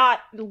together,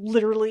 not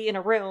literally in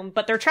a room,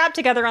 but they're trapped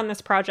together on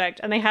this project,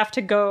 and they have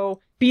to go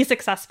be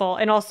successful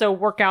and also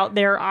work out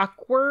their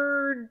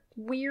awkward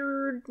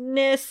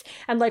weirdness.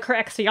 And her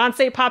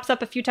ex-fiance pops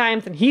up a few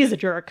times and he's a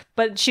jerk,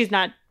 but she's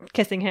not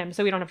kissing him,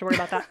 so we don't have to worry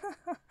about that.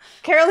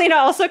 Carolina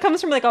also comes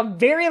from a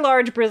very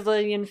large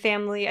Brazilian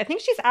family. I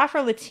think she's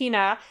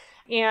Afro-Latina.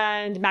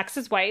 And Max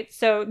is white.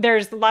 So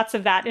there's lots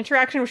of that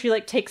interaction where she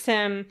takes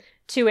him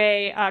to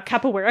a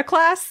capoeira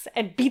class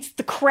and beats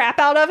the crap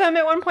out of him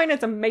at one point.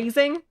 It's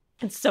amazing.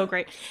 It's so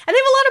great. And they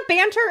have a lot of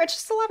banter. It's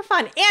just a lot of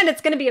fun. And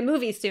it's going to be a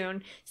movie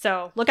soon.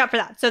 So look out for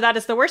that. So that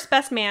is The Worst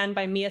Best Man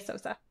by Mia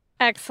Sosa.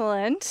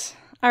 Excellent.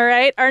 All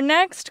right. Our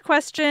next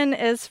question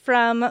is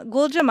from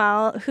Gul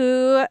Jamal,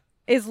 who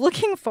is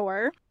looking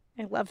for,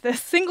 I love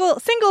this, single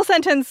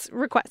sentence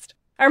request.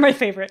 Are my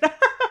favorite.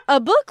 A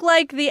book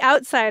like The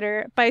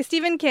Outsider by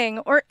Stephen King,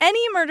 or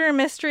any murder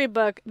mystery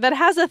book that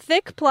has a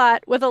thick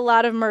plot with a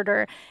lot of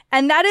murder.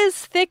 And that is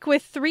thick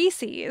with 3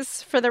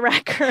 C's, for the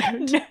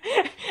record.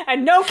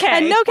 And no K.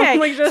 And no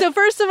K. So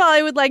first of all,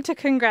 I would like to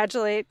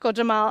congratulate Gul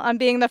Jamal on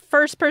being the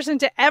first person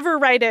to ever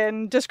write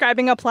in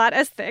describing a plot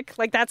as thick.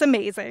 That's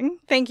amazing.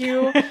 Thank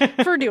you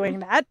for doing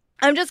that.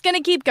 I'm just going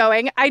to keep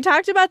going. I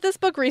talked about this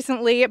book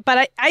recently,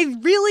 but I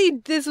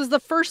really, this was the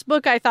first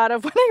book I thought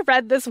of when I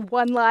read this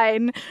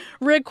one-line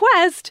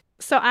request.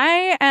 So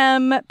I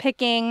am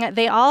picking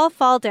They All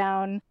Fall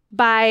Down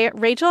by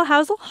Rachel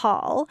Housel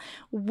Hall,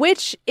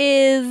 which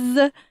is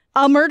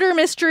a murder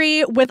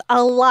mystery with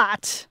a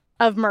lot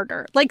of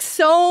murder.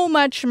 So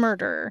much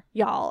murder,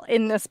 y'all,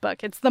 in this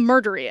book. It's the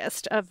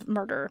murderiest of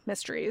murder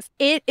mysteries.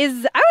 It is,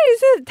 is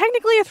it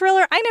technically a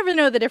thriller? I never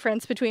know the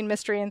difference between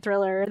mystery and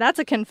thriller. That's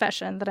a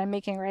confession that I'm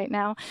making right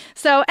now.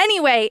 So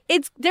anyway,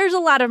 there's a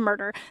lot of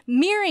murder.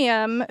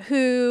 Miriam,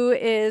 who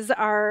is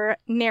our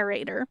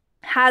narrator,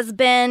 has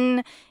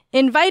been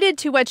invited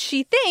to what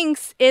she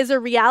thinks is a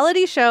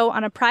reality show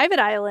on a private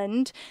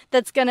island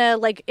that's gonna,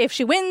 if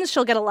she wins,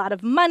 she'll get a lot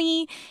of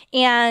money.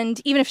 And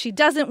even if she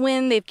doesn't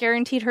win, they've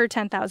guaranteed her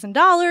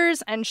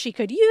 $10,000 and she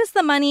could use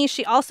the money.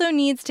 She also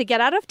needs to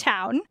get out of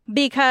town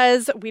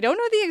because we don't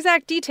know the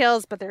exact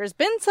details, but there's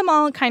been some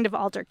all kind of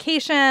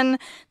altercation.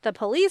 The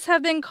police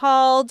have been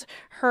called.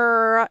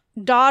 Her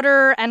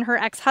daughter and her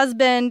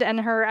ex-husband and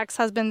her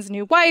ex-husband's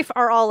new wife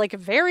are all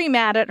very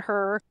mad at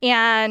her.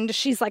 And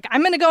she's like,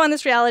 I'm going to go on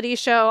this reality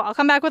show. I'll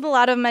come back with a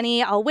lot of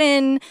money. I'll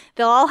win.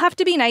 They'll all have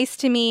to be nice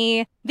to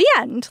me. The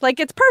end.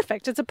 It's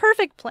perfect. It's a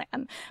perfect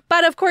plan.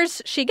 But of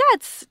course, she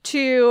gets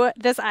to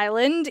this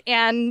island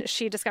and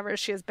she discovers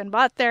she has been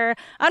bought there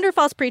under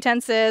false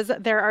pretenses.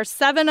 There are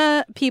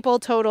 7 people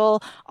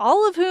total,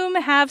 all of whom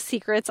have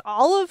secrets,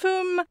 all of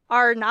whom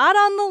are not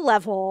on the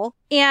level.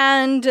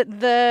 And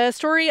the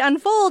story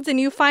unfolds and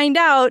you find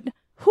out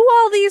who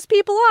all these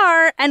people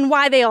are and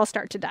why they all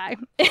start to die.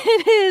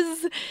 It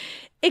is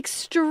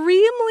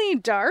extremely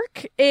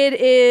dark. It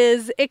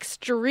is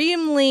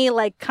extremely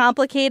like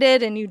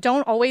complicated, and you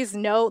don't always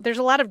know. There's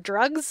a lot of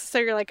drugs, so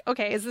you're like,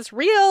 okay, is this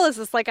real? Is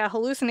this like a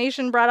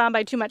hallucination brought on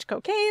by too much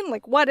cocaine?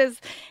 Like, what is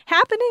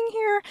happening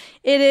here?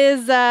 It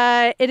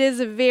is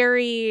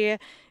very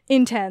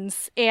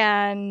intense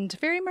and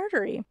very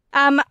murdery.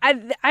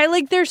 I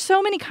like, there's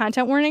so many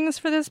content warnings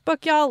for this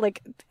book, y'all.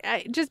 Like,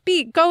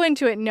 go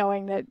into it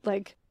knowing that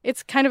like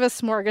it's kind of a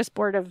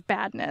smorgasbord of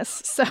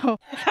badness. So, but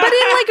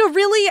in like a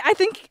really, I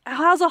think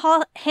Hazel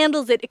Hall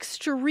handles it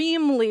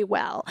extremely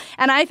well.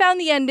 And I found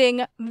the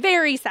ending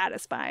very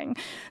satisfying.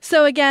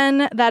 So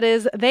again, that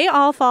is They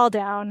All Fall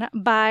Down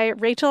by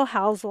Rachel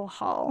Halsell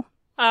Hall.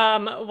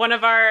 One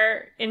of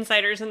our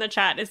insiders in the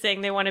chat is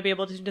saying they want to be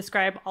able to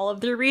describe all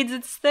of their reads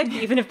as thick,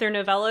 even if they're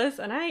novellas,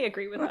 and I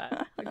agree with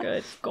that.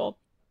 Good goal.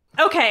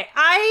 Okay,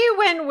 I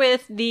went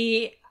with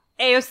the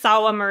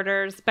Aosawa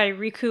Murders by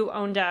Riku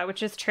Onda,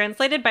 which is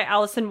translated by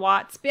Alison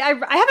Watts. I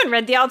haven't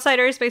read The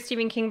Outsiders by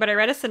Stephen King, but I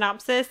read a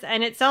synopsis,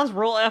 and it sounds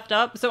real effed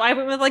up, so I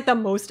went with like the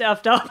most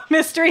effed up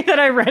mystery that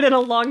I read in a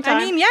long time.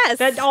 I mean, yes.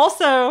 It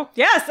also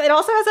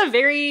has a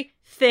very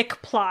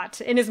thick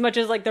plot, in as much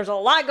as like there's a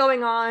lot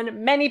going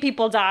on, many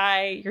people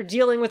die, you're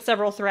dealing with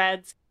several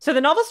threads. So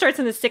the novel starts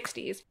in the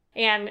 60s,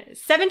 and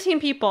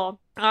 17 people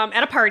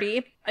at a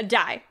party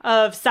die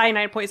of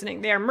cyanide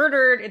poisoning. They are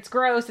murdered. It's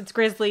gross, it's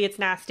grisly, it's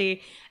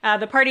nasty.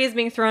 The party is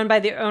being thrown by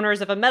the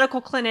owners of a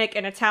medical clinic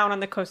in a town on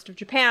the coast of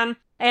Japan,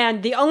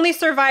 and the only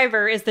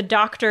survivor is the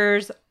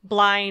doctor's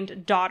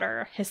blind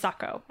daughter,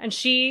 Hisako. And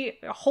she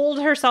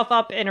holed herself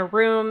up in a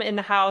room in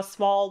the house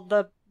while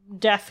the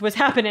death was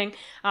happening,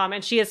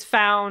 and she is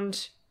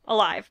found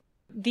alive.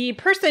 The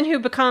person who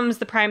becomes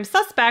the prime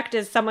suspect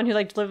is someone who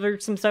like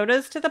delivered some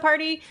sodas to the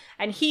party,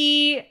 and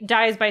he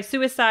dies by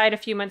suicide a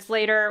few months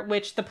later,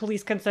 which the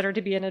police consider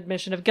to be an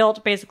admission of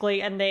guilt,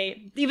 basically. And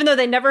they, even though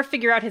they never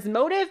figure out his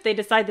motive, they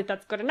decide that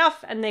that's good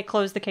enough, and they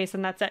close the case,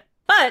 and that's it.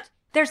 But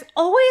there's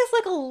always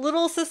like a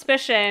little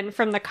suspicion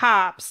from the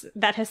cops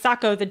that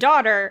Hisako, the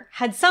daughter,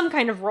 had some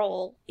kind of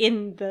role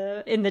in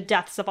the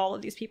deaths of all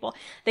of these people.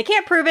 They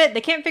can't prove it.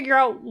 They can't figure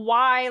out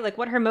why, like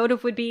what her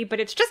motive would be,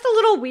 but it's just a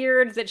little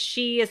weird that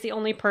she is the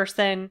only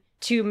person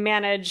to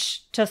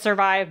manage to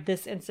survive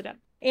this incident.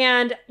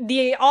 And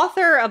the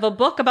author of a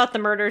book about the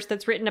murders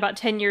that's written about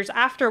 10 years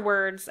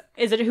afterwards,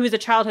 who is a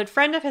childhood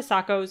friend of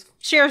Hisako's,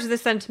 shares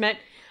this sentiment.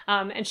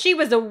 And she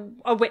was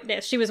a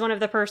witness. She was one of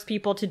the first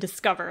people to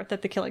discover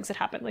that the killings had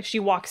happened. Like, she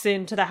walks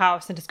into the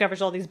house and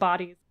discovers all these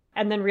bodies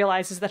and then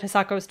realizes that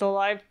Hisako is still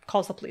alive,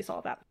 calls the police, all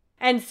of that.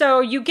 And so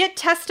you get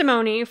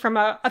testimony from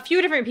a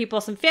few different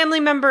people, some family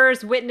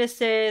members,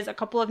 witnesses, a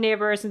couple of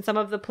neighbors, and some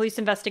of the police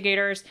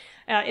investigators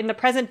in the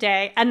present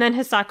day, and then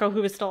Hisako,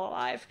 who is still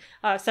alive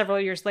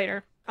several years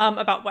later.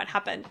 About what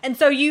happened. And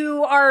so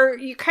you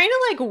kind of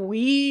like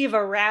weave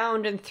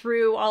around and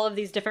through all of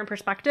these different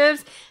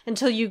perspectives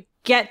until you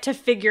get to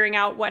figuring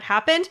out what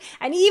happened.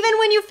 And even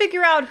when you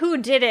figure out who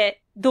did it,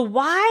 the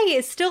why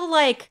is still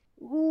like,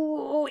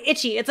 ooh,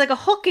 itchy. It's like a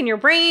hook in your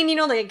brain, you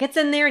know, like it gets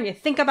in there and you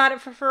think about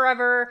it for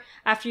forever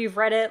after you've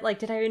read it. Like,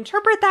 did I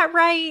interpret that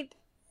right?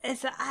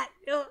 I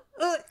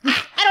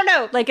don't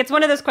know. Like, it's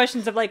one of those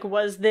questions of like,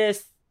 was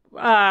this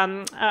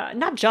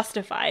not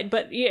justified,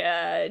 but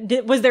yeah,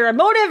 was there a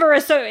motive, or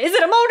is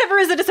it a motive, or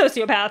is it a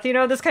sociopath? You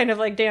know, this kind of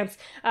like dance,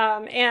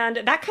 and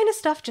that kind of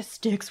stuff just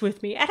sticks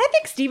with me. And I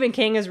think Stephen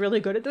King is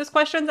really good at those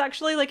questions.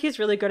 Actually, like, he's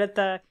really good at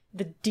the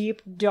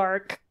deep,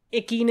 dark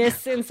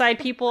ickiness inside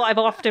people. I've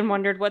often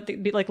wondered what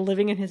like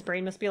living in his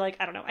brain must be like.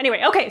 I don't know.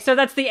 Anyway, okay, so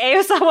that's the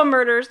Aosawa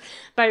Murders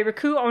by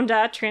Riku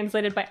Onda,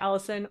 translated by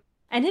Allison,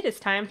 and it is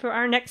time for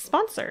our next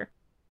sponsor.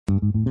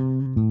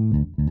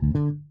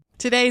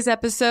 Today's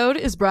episode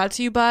is brought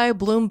to you by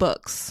Bloom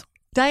Books.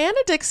 Diana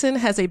Dixon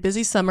has a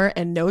busy summer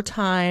and no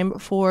time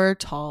for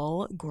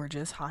tall,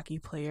 gorgeous hockey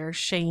player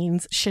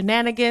Shane's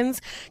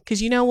shenanigans.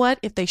 Because you know what?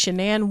 If they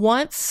shenan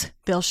once,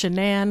 they'll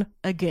shenan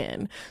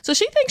again. So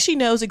she thinks she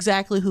knows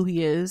exactly who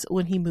he is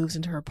when he moves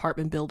into her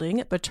apartment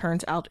building, but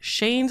turns out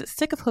Shane's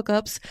sick of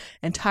hookups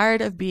and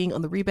tired of being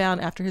on the rebound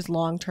after his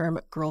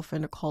long-term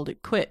girlfriend called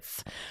it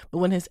quits. But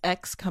when his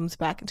ex comes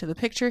back into the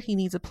picture, he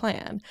needs a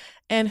plan.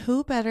 And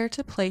who better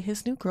to play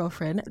his new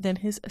girlfriend than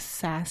his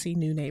sassy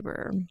new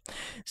neighbor?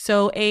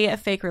 So a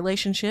fake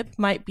relationship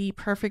might be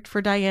perfect for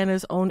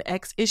Diana's own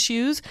ex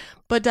issues,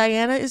 but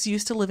Diana is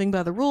used to living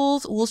by the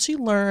rules. Will she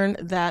learn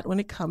that when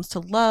it comes to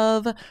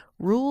love,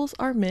 rules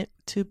are meant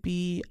to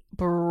be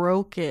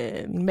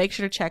broken? Make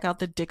sure to check out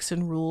The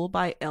Dixon Rule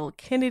by Elle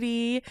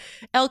Kennedy.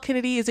 Elle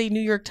Kennedy is a New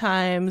York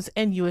Times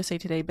and USA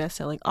Today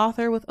bestselling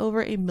author with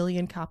over 1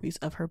 million copies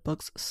of her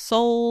books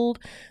sold.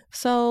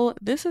 So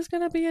this is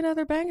going to be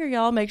another banger,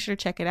 y'all. Make sure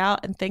to check it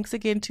out. And thanks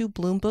again to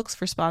Bloom Books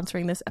for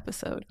sponsoring this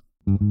episode.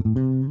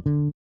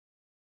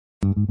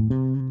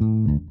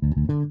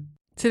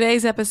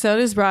 Today's episode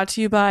is brought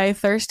to you by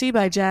Thirsty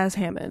by Jazz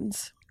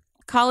Hammonds.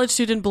 College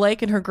student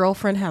Blake and her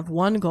girlfriend have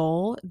one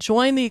goal: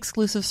 join the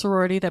exclusive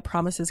sorority that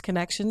promises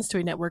connections to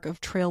a network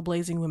of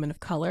trailblazing women of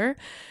color.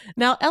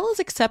 Now, Ella's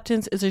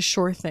acceptance is a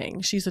sure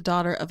thing. She's a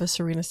daughter of a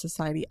Serena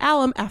Society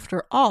alum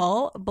after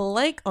all.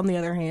 Blake, on the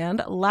other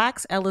hand,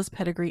 lacks Ella's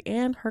pedigree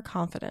and her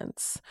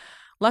confidence.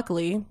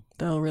 Luckily,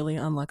 though really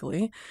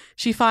unluckily,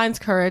 she finds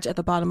courage at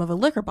the bottom of a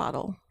liquor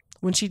bottle.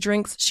 When she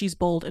drinks, she's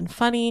bold and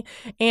funny,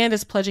 and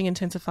as pledging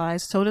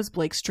intensifies, so does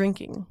Blake's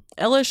drinking.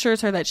 Ella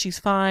assures her that she's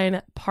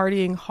fine,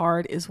 partying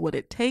hard is what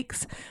it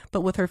takes,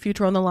 but with her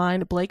future on the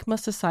line, Blake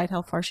must decide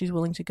how far she's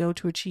willing to go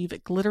to achieve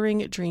glittering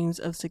dreams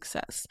of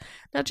success.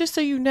 Now, just so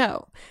you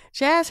know,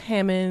 Jas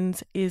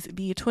Hammonds is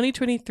the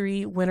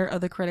 2023 winner of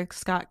the Coretta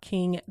Scott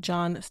King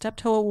John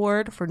Steptoe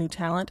Award for New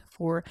Talent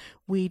for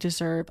We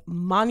Deserve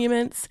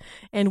Monuments,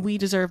 and We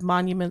Deserve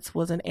Monuments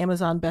was an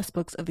Amazon Best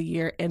Books of the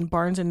Year and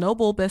Barnes &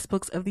 Noble Best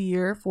Books of the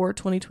Year for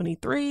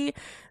 2023,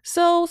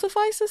 so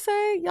suffice to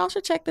say, y'all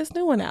should check this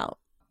new one out.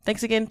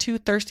 Thanks again to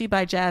Thirsty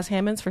by Jas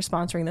Hammonds for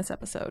sponsoring this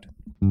episode.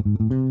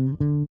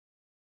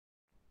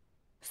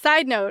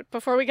 Side note,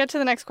 before we get to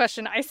the next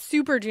question, I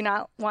super do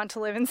not want to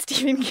live in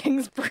Stephen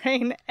King's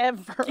brain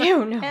ever.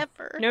 Ew, no.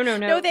 Ever. No.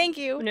 No, thank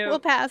you. No. We'll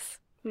pass.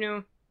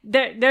 No.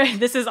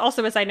 This is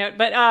also a side note,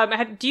 but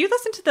do you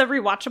listen to the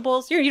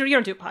Rewatchables? You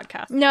don't do a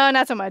podcast. No,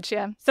 not so much,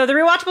 yeah. So the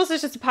Rewatchables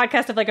is just a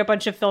podcast of like a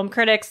bunch of film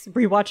critics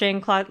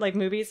rewatching like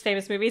movies,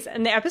 famous movies,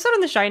 and the episode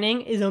on The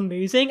Shining is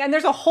amazing. And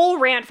there's a whole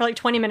rant for like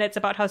 20 minutes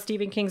about how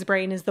Stephen King's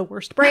brain is the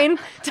worst brain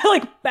to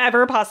like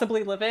ever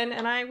possibly live in,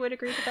 and I would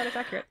agree that is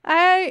accurate.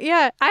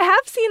 I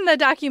have seen the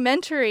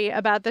documentary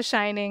about The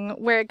Shining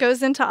where it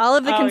goes into all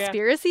of the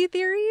conspiracy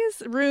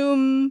theories.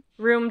 Room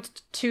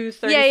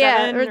 237.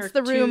 Yeah, or it's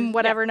the room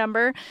whatever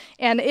number,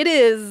 and it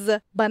is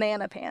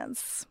banana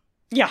pants.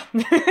 Yeah.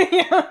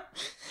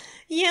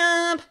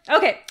 Yep.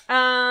 Okay.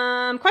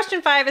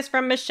 Question 5 is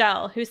from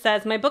Michelle, who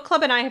says, my book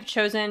club and I have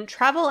chosen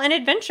travel and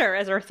adventure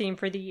as our theme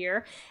for the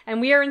year,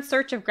 and we are in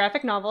search of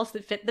graphic novels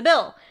that fit the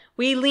bill.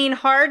 We lean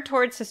hard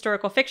towards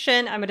historical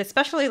fiction. I would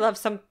especially love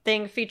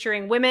something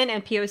featuring women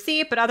and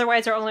POC, but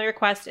otherwise our only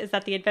request is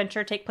that the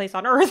adventure take place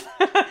on Earth.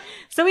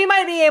 So we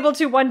might be able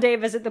to one day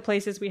visit the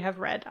places we have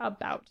read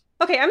about.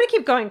 Okay, I'm going to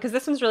keep going because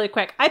this one's really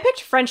quick. I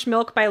picked French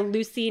Milk by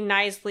Lucy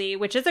Knisley,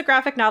 which is a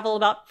graphic novel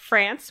about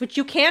France, which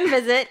you can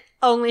visit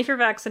only if you're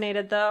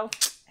vaccinated, though.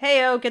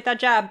 Heyo, get that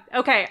jab.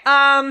 Okay,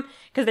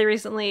 because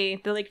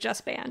they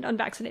just banned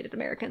unvaccinated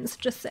Americans,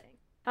 just saying.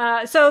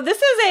 So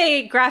this is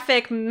a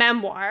graphic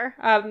memoir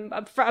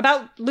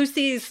about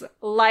Lucy's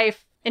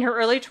life in her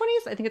early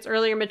 20s. I think it's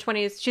early or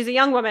mid-20s. She's a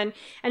young woman,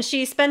 and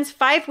she spends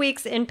 5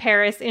 weeks in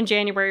Paris in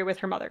January with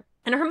her mother.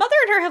 And her mother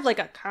and her have like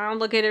a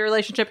complicated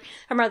relationship.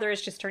 Her mother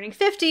is just turning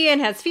 50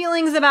 and has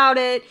feelings about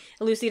it.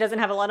 Lucy doesn't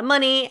have a lot of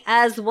money,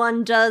 as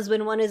one does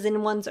when one is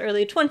in one's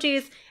early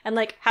 20s, and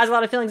like has a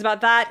lot of feelings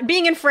about that.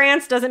 Being in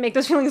France doesn't make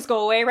those feelings go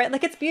away, right?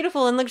 Like it's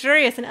beautiful and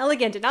luxurious and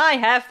elegant, and I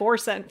have 4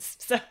 cents.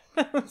 So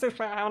that's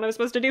what I'm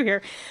supposed to do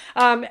here.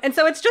 And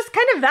so it's just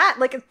kind of that.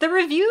 Like the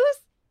reviews,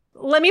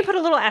 let me put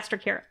a little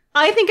asterisk here.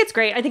 I think it's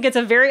great. I think it's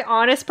a very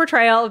honest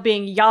portrayal of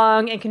being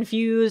young and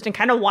confused and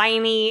kind of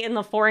whiny in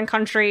the foreign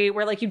country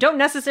where like you don't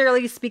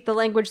necessarily speak the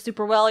language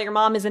super well. Your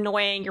mom is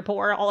annoying. You're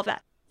poor. All of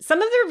that. Some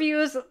of the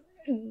reviews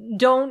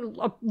don't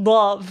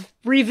love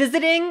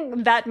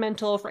revisiting that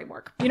mental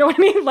framework. You know what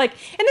I mean? Like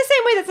in the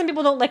same way that some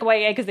people don't like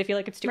YA because they feel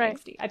like it's too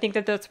angsty. I think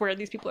that that's where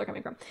these people are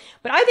coming from.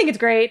 But I think it's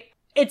great.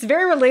 It's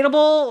very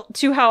relatable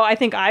to how I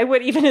think I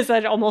would, even as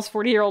an almost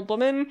 40-year-old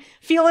woman,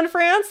 feel in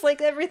France.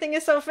 Like, everything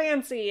is so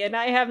fancy, and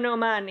I have no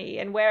money,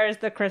 and where's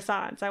the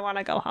croissants? I want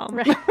to go home.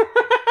 Right.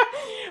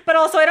 But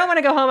also, I don't want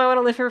to go home. I want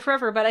to live here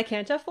forever, but I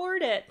can't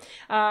afford it.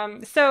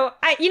 So,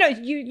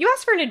 you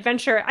asked for an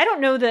adventure. I don't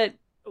know that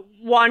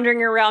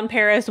wandering around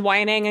Paris,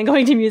 whining, and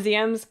going to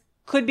museums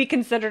could be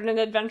considered an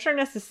adventure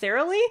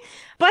necessarily,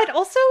 but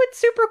also it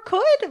super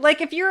could.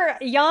 Like, if you're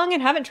young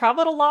and haven't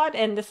traveled a lot,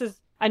 and this is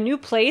a new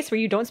place where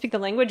you don't speak the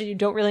language and you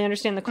don't really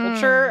understand the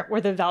culture or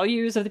the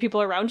values of the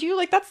people around you,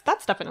 like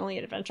that's definitely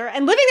an adventure.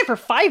 And living there for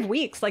 5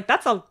 weeks, like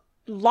that's a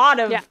lot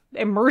of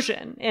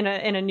immersion in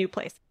a new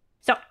place.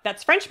 So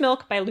that's French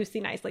Milk by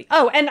Lucy Knisley.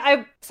 Oh,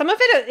 and some of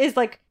it is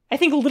like, I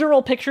think,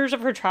 literal pictures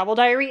of her travel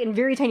diary in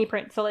very tiny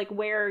print. So like,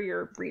 where are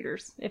your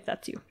readers if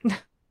that's you?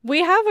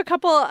 We have a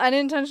couple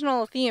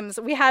unintentional themes.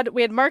 We had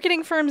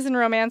marketing firms and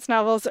romance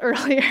novels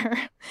earlier.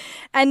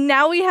 And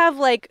now we have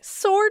like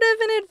sort of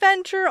an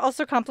adventure,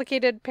 also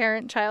complicated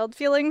parent-child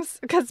feelings.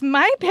 Because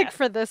my pick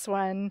for this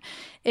one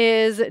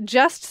is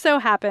Just So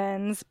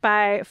Happens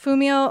by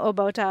Fumio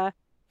Obota.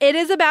 It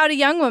is about a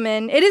young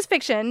woman. It is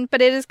fiction,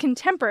 but it is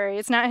contemporary.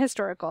 It's not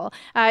historical.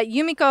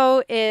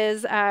 Yumiko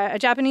is a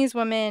Japanese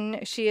woman.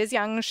 She is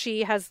young.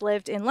 She has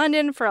lived in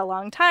London for a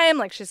long time.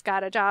 Like, she's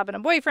got a job and a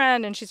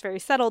boyfriend, and she's very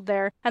settled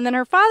there. And then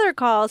her father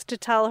calls to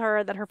tell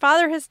her that her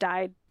father has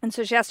died. And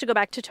so she has to go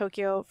back to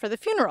Tokyo for the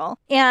funeral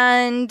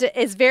and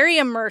is very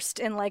immersed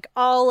in like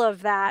all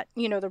of that,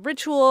 you know, the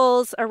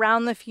rituals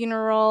around the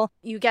funeral.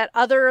 You get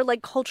other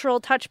like cultural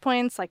touch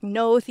points, like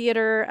No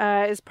theater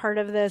is part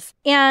of this.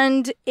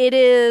 And it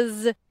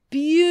is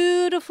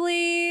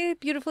beautifully,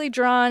 beautifully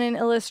drawn and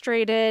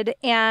illustrated.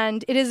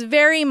 And it is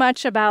very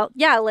much about,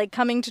 like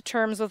coming to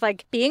terms with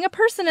like being a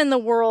person in the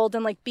world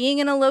and like being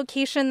in a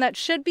location that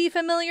should be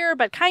familiar,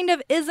 but kind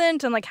of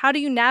isn't. And like, how do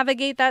you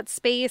navigate that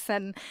space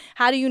and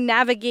how do you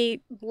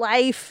navigate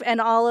life and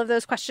all of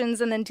those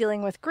questions, and then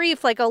dealing with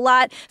grief, like a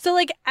lot. So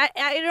like,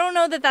 I don't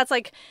know that that's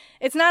like,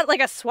 it's not like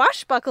a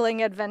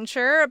swashbuckling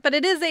adventure, but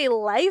it is a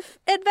life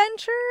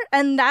adventure.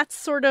 And that's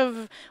sort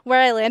of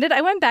where I landed.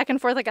 I went back and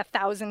forth like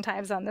 1,000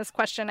 times on this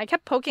question. I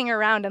kept poking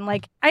around and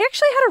like, I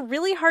actually had a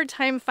really hard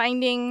time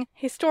finding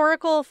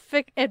historical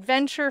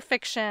adventure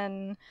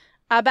fiction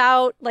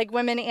about like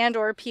women and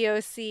or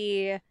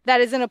POC that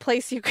is in a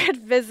place you could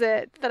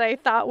visit that I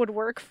thought would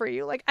work for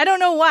you. Like, I don't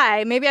know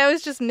why. Maybe I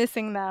was just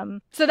missing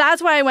them. So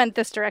that's why I went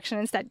this direction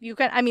instead.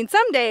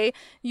 Someday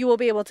you will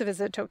be able to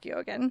visit Tokyo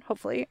again.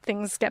 Hopefully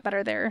things get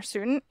better there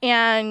soon.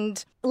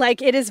 And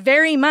like, it is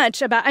very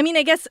much about,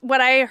 I guess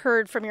what I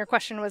heard from your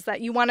question was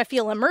that you want to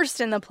feel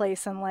immersed in the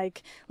place and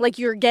like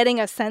you're getting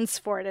a sense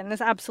for it. And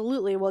this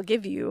absolutely will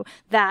give you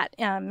that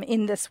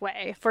in this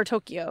way for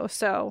Tokyo.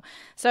 So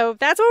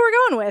that's what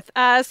we're going with.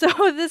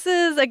 So this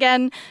is,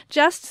 again,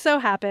 Just So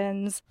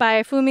Happens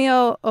by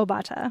Fumio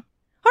Obata.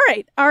 All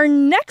right, our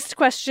next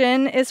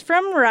question is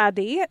from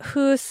Radhi,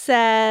 who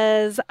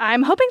says,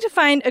 I'm hoping to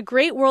find a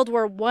great World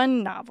War I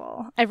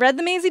novel. I've read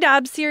the Maisie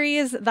Dobbs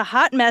series, The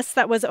Hot Mess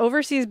That Was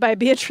Overseas by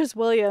Beatrice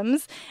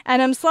Williams,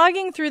 and I'm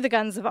slogging through The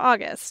Guns of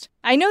August.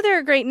 I know there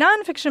are great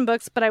nonfiction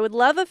books, but I would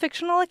love a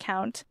fictional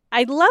account.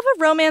 I'd love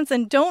a romance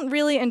and don't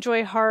really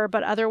enjoy horror,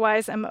 but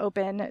otherwise I'm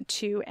open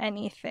to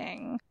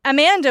anything.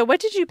 Amanda, what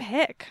did you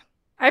pick?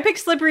 I picked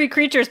Slippery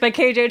Creatures by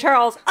KJ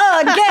Charles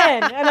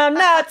again, and I'm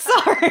not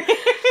sorry.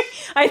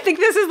 I think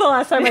this is the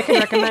last time I can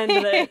recommend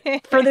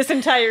it for this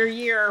entire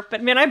year.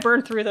 But man, I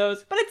burned through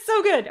those. But it's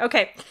so good.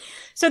 Okay,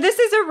 so this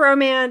is a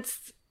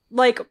romance,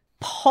 like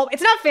pulp.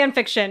 It's not fan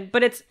fiction,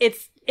 but it's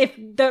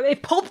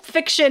if pulp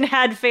fiction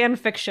had fan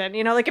fiction,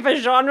 like if a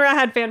genre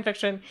had fan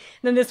fiction,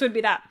 then this would be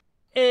that.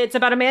 It's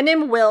about a man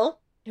named Will,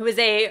 who is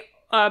a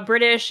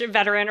British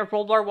veteran of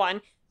World War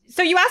I.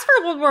 So you asked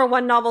for a World War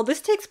I novel.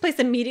 This takes place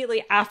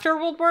immediately after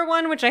World War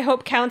I, which I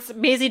hope counts.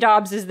 Maisie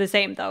Dobbs is the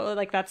same, though.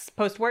 Like, that's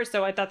post-war,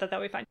 so I thought that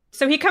would be fine.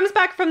 So he comes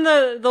back from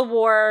the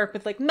war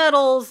with, like,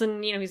 medals,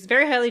 and, he's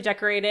very highly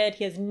decorated.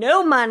 He has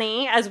no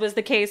money, as was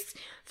the case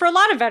for a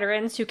lot of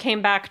veterans who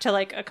came back to,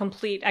 like, a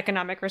complete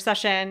economic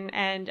recession,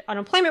 and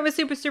unemployment was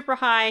super, super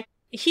high.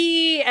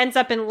 He ends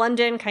up in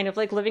London, kind of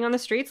like living on the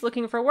streets,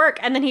 looking for work.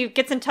 And then he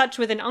gets in touch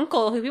with an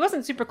uncle who he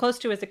wasn't super close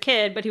to as a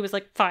kid, but he was,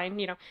 like, fine,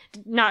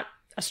 not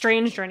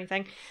estranged or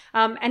anything.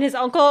 And his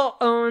uncle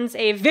owns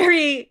a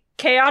very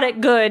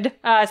chaotic good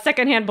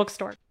secondhand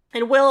bookstore.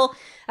 And Will,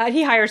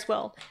 he hires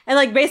Will and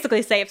like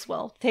basically saves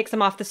Will, takes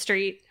him off the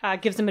street,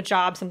 gives him a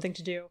job, something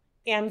to do.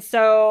 And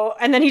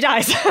then he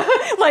dies.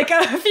 Like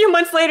a few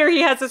months later,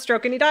 he has a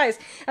stroke and he dies.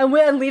 And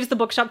Will leaves the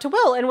bookshop to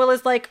Will. And Will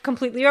is like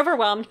completely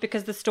overwhelmed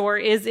because the store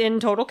is in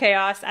total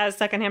chaos, as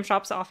secondhand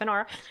shops often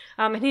are.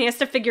 And he has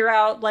to figure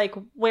out like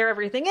where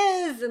everything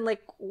is and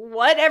like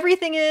what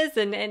everything is.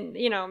 And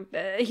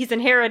he's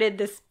inherited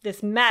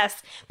this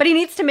mess, but he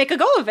needs to make a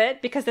go of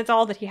it because it's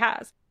all that he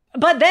has.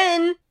 But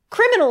then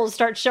criminals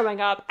start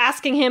showing up,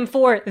 asking him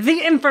for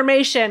the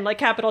information, like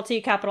capital T,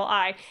 capital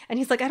I. And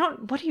he's like,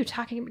 what are you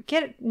talking about?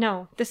 Get it?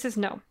 No, this is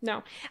no.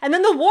 And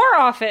then the War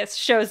Office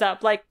shows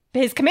up, like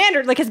his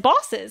commander, like his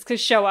bosses could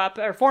show up,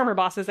 or former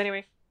bosses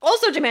anyway,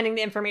 also demanding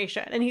the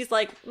information. And he's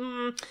like,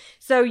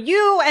 so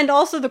you and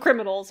also the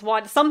criminals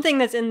want something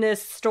that's in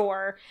this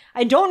store.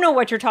 I don't know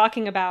what you're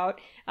talking about.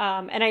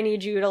 And I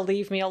need you to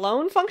leave me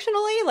alone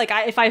functionally. Like,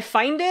 if I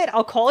find it,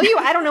 I'll call you.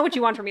 I don't know what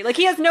you want from me. Like,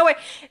 he has no way.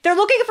 They're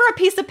looking for a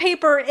piece of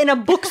paper in a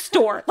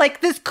bookstore.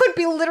 Like, this could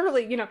be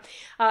literally,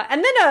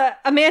 And then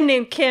a man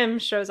named Kim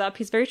shows up.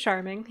 He's very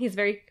charming. He's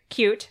very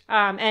cute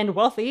and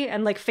wealthy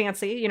and, like,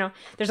 fancy.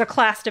 There's a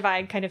class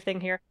divide kind of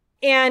thing here.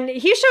 And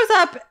he shows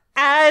up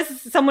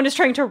as someone is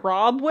trying to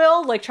rob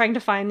Will, like trying to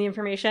find the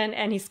information,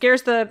 and he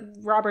scares the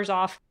robbers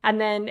off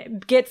and then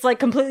gets like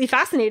completely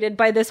fascinated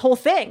by this whole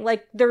thing.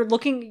 Like they're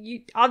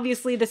looking,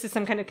 obviously this is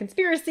some kind of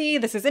conspiracy.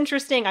 This is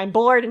interesting. I'm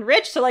bored and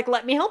rich, so like,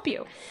 let me help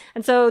you.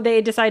 And so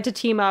they decide to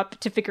team up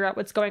to figure out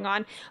what's going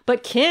on.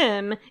 But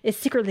Kim is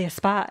secretly a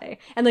spy,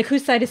 and like,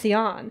 whose side is he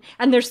on?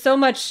 And there's so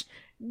much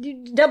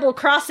double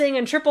crossing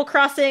and triple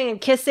crossing and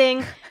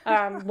kissing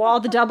while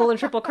the double and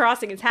triple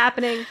crossing is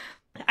happening.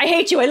 I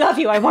hate you. I love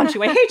you. I want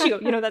you. I hate you.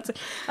 That's,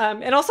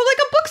 and also like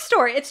a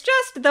bookstore. It's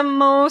just the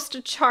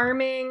most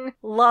charming,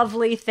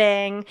 lovely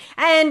thing.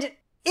 And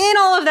in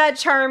all of that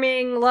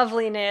charming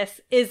loveliness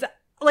is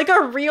like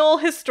a real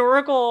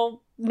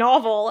historical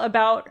novel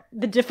about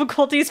the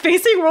difficulties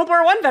facing World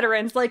War I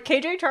veterans. Like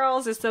KJ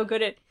Charles is so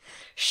good at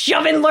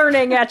shoving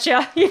learning at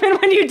you, even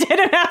when you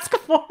didn't ask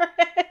for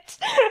it.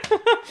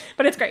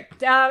 But it's great.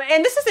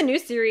 And this is a new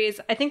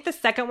series. I think the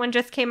second one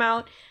just came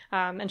out.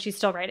 And she's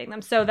still writing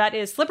them. So that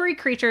is Slippery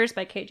Creatures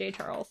by KJ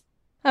Charles.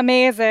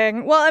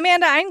 Amazing. Well,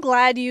 Amanda, I'm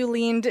glad you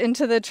leaned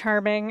into the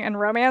charming and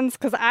romance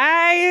because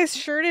I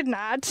sure did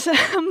not.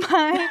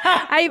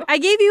 I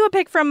gave you a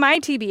pick from my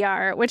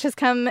TBR, which has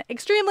come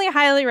extremely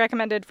highly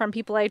recommended from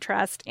people I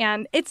trust.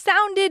 And it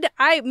sounded,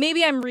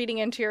 maybe I'm reading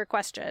into your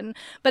question,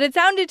 but it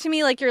sounded to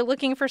me like you're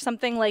looking for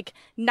something like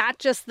not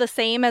just the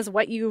same as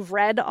what you've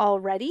read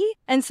already.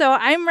 And so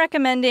I'm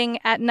recommending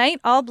At Night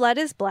All Blood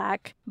is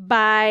Black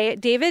by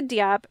David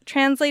Diop,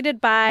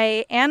 translated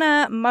by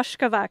Anna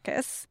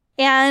Moshkavakis.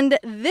 And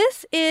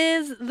this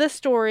is the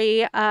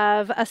story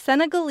of a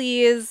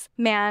Senegalese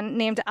man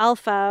named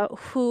Alpha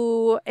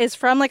who is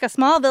from like a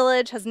small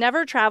village, has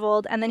never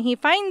traveled, and then he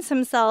finds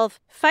himself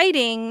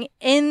fighting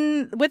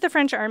with the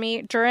French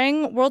army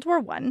during World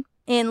War I.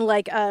 In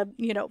like a,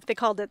 they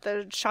called it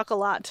the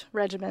Chocolat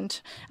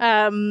Regiment.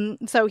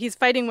 So he's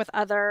fighting with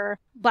other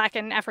Black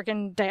and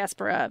African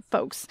diaspora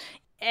folks.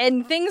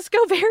 And things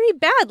go very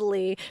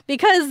badly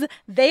because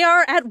they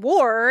are at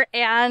war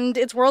and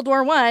it's World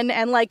War I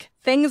and like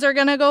things are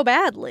going to go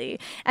badly.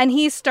 And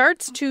he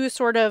starts to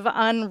sort of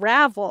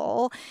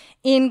unravel,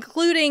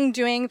 including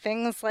doing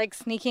things like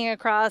sneaking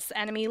across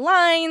enemy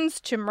lines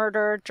to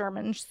murder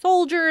German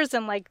soldiers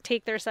and like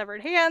take their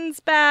severed hands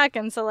back.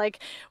 And so like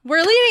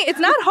it's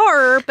not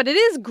horror, but it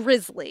is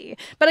grisly.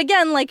 But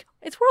again, like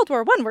it's World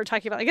War I we're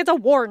talking about. Like it's a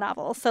war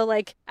novel. So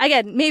like,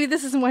 again, maybe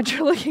this isn't what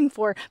you're looking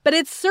for, but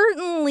it's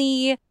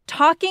certainly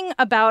talking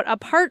about a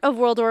part of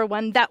World War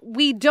I that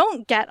we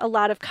don't get a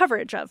lot of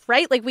coverage of,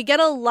 right? Like we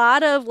get a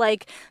lot of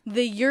like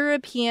the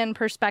European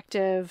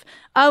perspective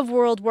of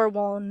World War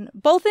I,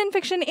 both in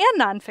fiction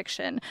and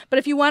nonfiction. But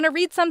if you want to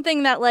read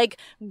something that like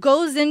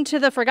goes into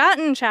the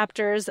forgotten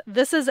chapters,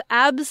 this is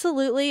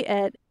absolutely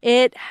it.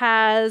 It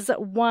has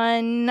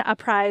won a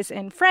prize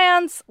in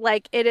France.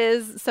 Like it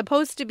is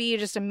supposed to be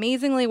just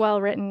amazingly well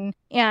written.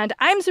 And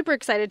I'm super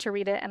excited to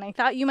read it. And I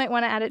thought you might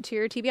want to add it to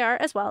your TBR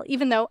as well,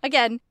 even though,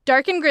 again,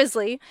 dark and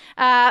grisly.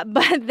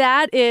 But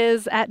that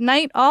is At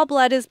Night All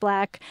Blood is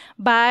Black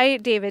by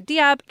David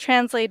Diop,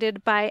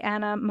 translated by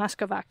Anna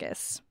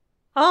Moskavakis.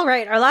 All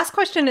right. Our last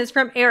question is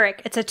from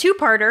Eric. It's a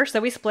two-parter,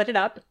 so we split it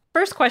up.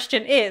 First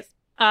question is,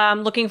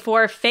 looking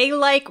for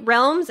fae-like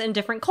realms and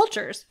different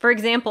cultures. For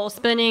example,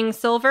 Spinning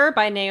Silver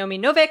by Naomi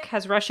Novik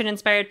has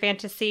Russian-inspired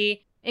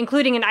fantasy,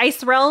 including an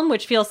ice realm,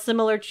 which feels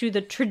similar to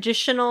the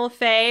traditional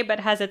fae, but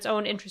has its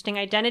own interesting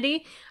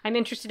identity. I'm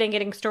interested in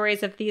getting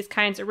stories of these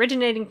kinds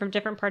originating from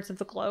different parts of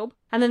the globe.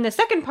 And then the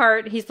second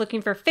part, he's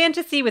looking for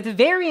fantasy with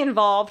very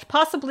involved,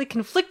 possibly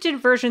conflicted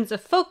versions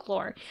of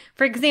folklore.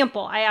 For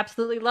example, I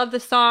absolutely love the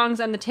songs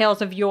and the tales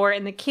of yore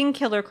in the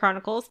Kingkiller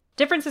Chronicles.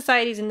 Different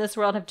societies in this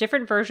world have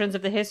different versions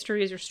of the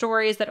histories or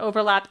stories that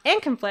overlap and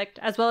conflict,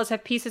 as well as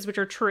have pieces which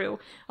are true,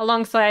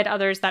 alongside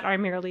others that are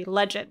merely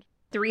legend.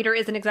 The reader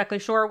isn't exactly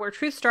sure where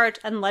truth starts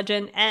and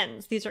legend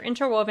ends. These are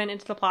interwoven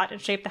into the plot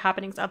and shape the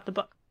happenings of the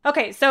book.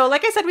 Okay, so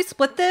like I said, we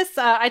split this.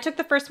 I took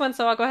the first one,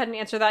 so I'll go ahead and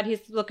answer that.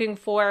 He's looking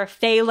for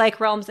fae-like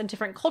realms and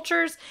different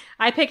cultures.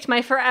 I picked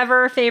my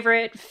forever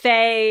favorite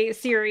fae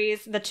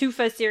series, the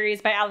Tufa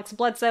series by Alex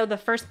Bledsoe. The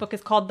first book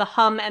is called The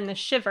Hum and the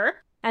Shiver.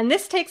 And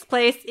this takes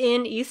place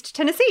in East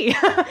Tennessee,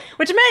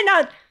 which might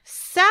not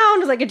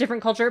sound like a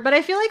different culture, but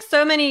I feel like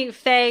so many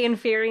fae and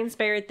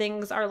fairy-inspired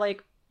things are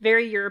like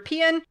very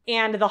European,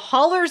 and the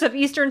hollers of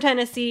Eastern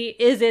Tennessee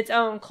is its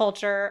own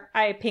culture,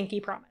 I pinky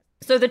promise.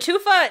 So the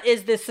Tufa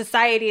is this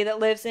society that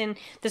lives in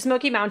the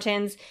Smoky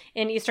Mountains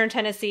in Eastern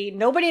Tennessee.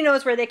 Nobody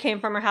knows where they came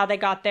from or how they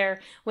got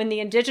there. When the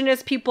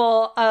indigenous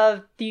people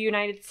of the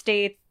United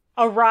States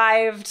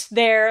arrived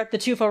there, the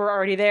Tufa were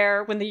already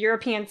there. When the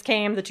Europeans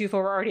came, the Tufa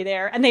were already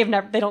there, and they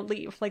don't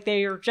leave. Like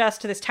they are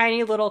just this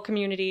tiny little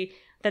community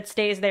that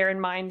stays there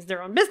and minds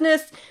their own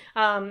business,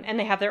 and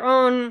they have their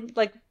own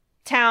like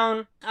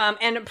town,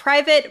 and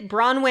Private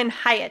Bronwyn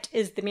Hyatt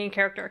is the main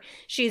character.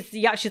 She's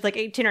like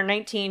 18 or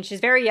 19. She's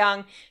very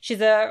young.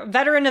 She's a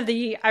veteran of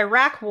the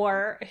Iraq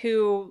War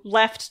who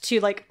left to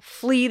like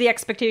flee the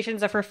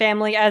expectations of her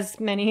family, as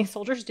many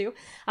soldiers do,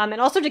 and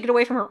also to get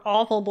away from her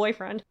awful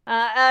boyfriend.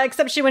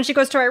 Except when she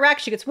goes to Iraq,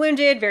 she gets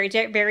wounded very,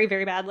 very,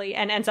 very badly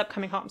and ends up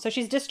coming home. So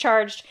she's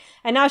discharged,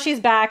 and now she's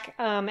back,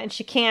 and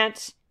she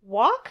can't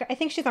walk. I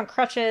think she's on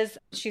crutches.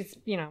 She's,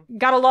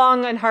 got a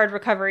long and hard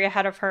recovery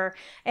ahead of her.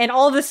 And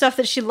all of the stuff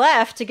that she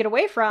left to get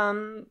away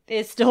from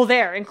is still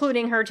there,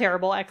 including her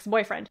terrible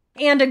ex-boyfriend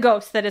and a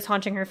ghost that is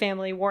haunting her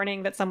family,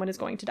 warning that someone is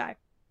going to die.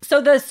 So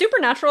the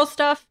supernatural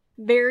stuff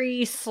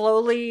very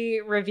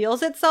slowly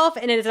reveals itself,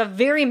 and it is a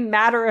very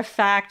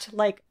matter-of-fact,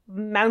 like,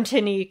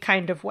 mountainy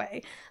kind of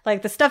way.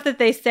 Like, the stuff that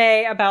they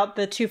say about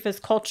the Tufa's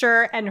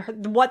culture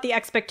and what the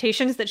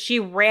expectations that she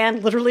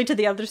ran literally to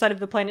the other side of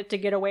the planet to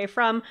get away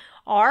from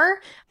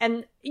are.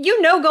 And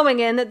going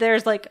in that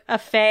there's, like, a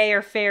fae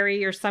or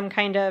fairy or some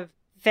kind of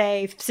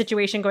fae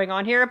situation going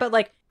on here, but,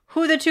 like,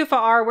 who the Tufa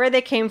are, where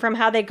they came from,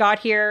 how they got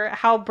here,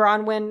 how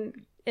Bronwyn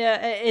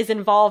is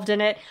involved in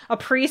it. A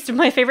priest,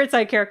 my favorite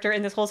side character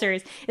in this whole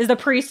series, is the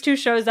priest who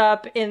shows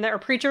up or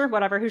preacher,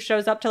 whatever, who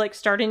shows up to like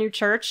start a new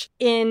church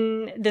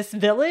in this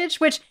village,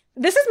 which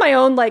this is my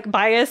own like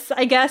bias,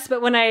 I guess.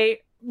 But when I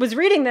was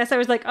reading this, I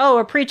was like, oh,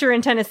 a preacher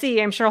in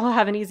Tennessee, I'm sure he'll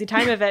have an easy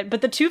time of it.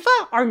 But the Tufa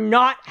are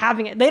not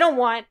having it. They don't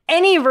want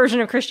any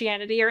version of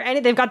Christianity or any,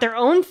 they've got their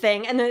own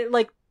thing. And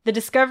the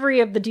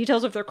discovery of the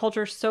details of their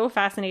culture is so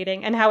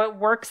fascinating, and how it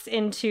works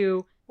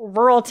into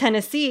rural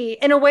Tennessee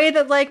in a way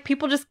that like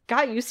people just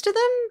got used to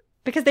them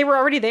because they were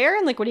already there.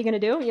 And like, what are you going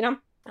to do? You know,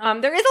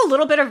 there is a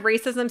little bit of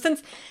racism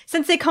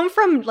since they come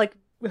from like,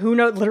 who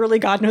knows, literally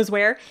God knows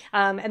where.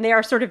 And they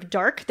are sort of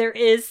dark. There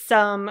is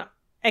some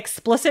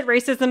explicit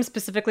racism,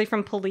 specifically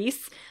from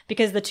police,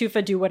 because the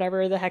Tufa do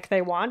whatever the heck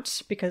they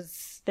want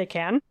because they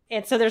can.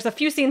 And so there's a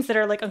few scenes that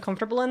are like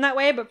uncomfortable in that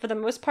way, but for the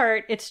most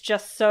part, it's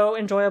just so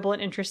enjoyable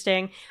and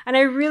interesting. And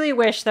I really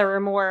wish there were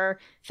more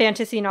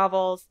fantasy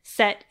novels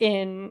set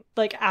in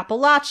like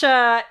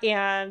Appalachia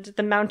and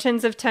the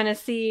mountains of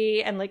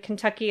Tennessee and like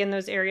Kentucky and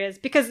those areas,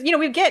 because you know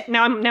we get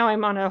now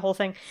I'm on a whole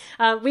thing.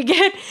 We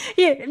get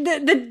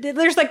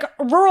there's like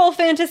rural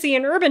fantasy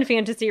and urban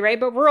fantasy, right?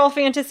 But rural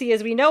fantasy,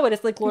 as we know it,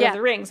 is like Lord of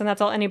the Rings, and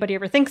that's all anybody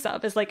ever thinks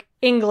of is like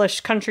English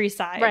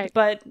countryside. Right.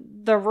 But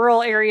the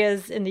rural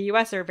areas in the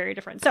U.S. are very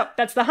different. So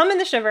that's The Hum and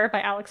the Shiver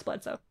by Alex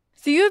Bledsoe.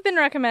 So you have been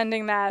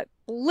recommending that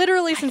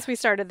literally since we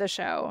started the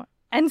show.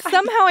 And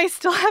somehow I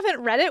still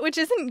haven't read it, which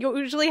isn't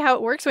usually how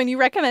it works. When you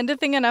recommend a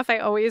thing enough, I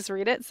always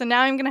read it. So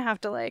now I'm going to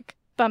have to like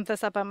bump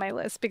this up on my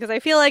list because I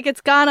feel like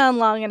it's gone on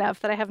long enough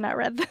that I have not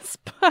read this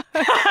book.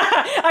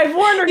 I've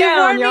worn her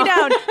down. You worn me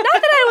down. Not that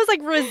I was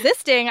like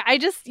resisting. I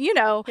just, you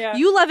know,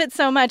 you love it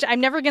so much.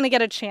 I'm never going to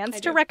get a chance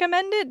to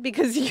recommend it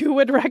because you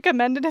would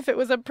recommend it if it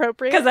was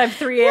appropriate. Because I have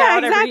 3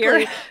 out every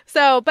year.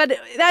 So, but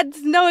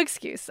that's no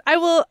excuse. I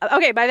will,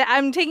 okay,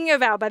 I'm taking a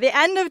vow. By the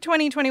end of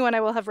 2021,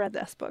 I will have read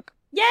this book.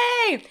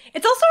 Yay!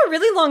 It's also a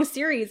really long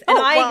series, and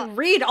I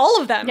read all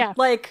of them. Yeah.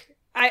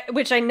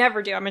 Which I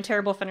never do. I'm a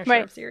terrible finisher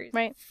of series.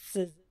 Right.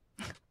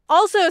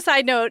 Also,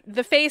 side note,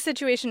 the Fae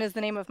Situation is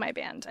the name of my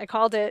band. I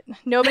called it.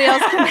 Nobody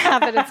else can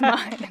have it. It's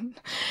mine.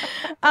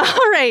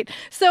 All right.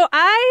 So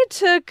I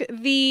took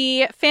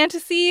the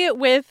fantasy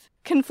with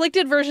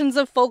conflicted versions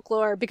of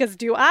folklore because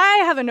do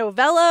I have a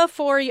novella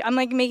for you? I'm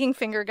like making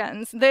finger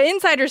guns. The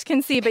insiders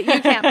can see, but you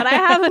can't. But I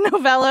have a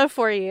novella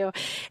for you.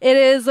 It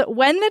is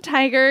When the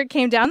Tiger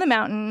Came Down the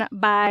Mountain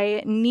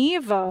by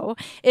Nhi Vo.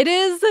 It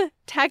is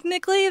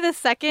technically the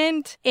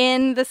second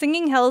in the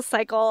Singing Hills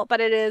cycle, but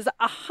it is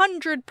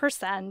 100%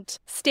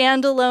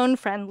 standalone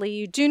friendly.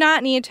 You do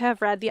not need to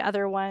have read the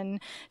other one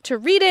to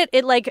read it.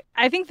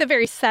 I think the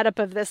very setup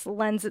of this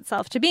lends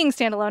itself to being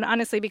standalone,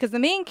 honestly, because the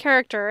main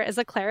character is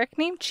a cleric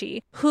named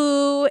Chi,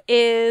 who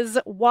is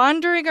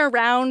wandering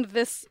around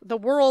the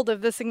world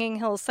of the Singing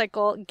Hills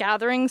cycle,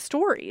 gathering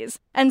stories.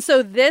 And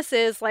so this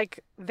is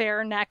like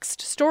their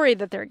next story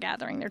that they're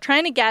gathering. They're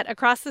trying to get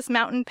across this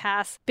mountain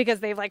pass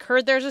because they've like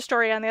heard there's a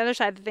story on the other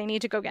side that they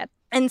need to go get.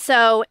 And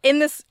so in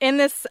this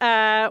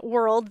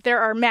world, there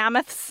are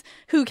mammoths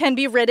who can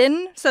be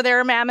ridden. So there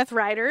are mammoth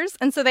riders.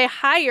 And so they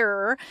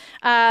hire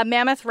a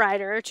mammoth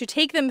rider to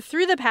take them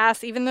through the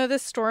pass, even though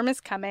this storm is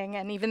coming.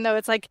 And even though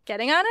it's like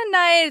getting on at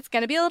night, it's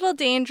going to be a little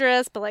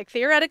dangerous, but like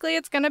theoretically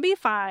it's going to be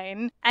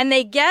fine. And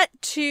they get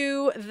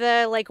to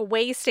the like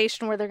way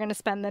station where they're going to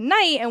spend the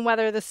night and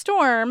weather the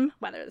storm.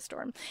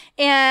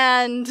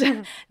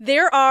 And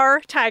there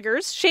are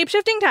tigers,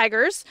 shape-shifting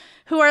tigers,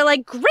 who are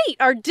like, great,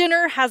 our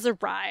dinner has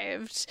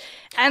arrived.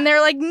 And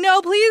they're like,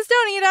 no, please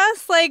don't eat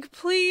us. Like,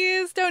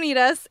 please don't eat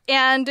us.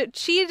 And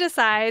Chi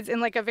decides, in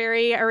like a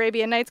very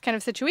Arabian Nights kind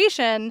of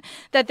situation,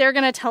 that they're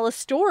going to tell a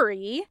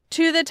story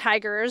to the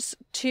tigers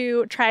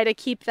to try to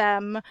keep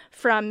them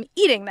from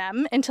eating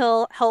them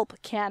until help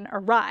can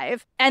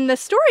arrive. And the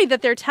story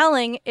that they're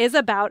telling is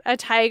about a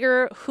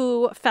tiger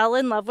who fell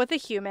in love with a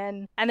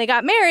human and they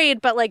got married,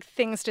 but like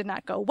things did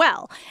not go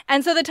well.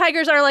 And so the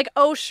tigers are like,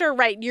 oh, sure,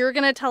 right, you're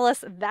going to tell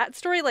us that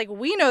story? Like,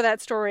 we know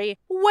that story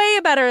way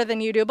better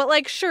than you do, but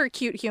like, sure,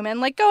 cute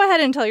human, like, go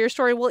ahead and tell your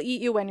story. We'll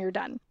eat you when you're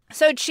done.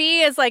 So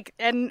Chi is like,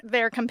 and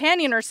their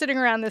companion are sitting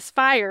around this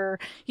fire,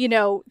 you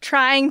know,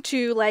 trying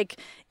to like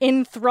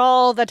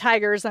enthrall the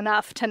tigers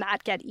enough to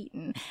not get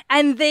eaten.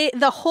 And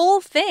the whole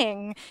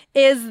thing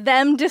is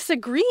them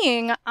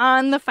disagreeing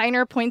on the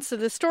finer points of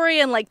the story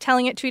and like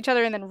telling it to each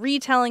other and then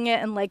retelling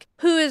it and like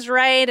who is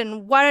right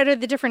and what are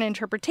the different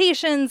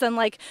interpretations and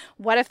like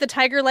what if the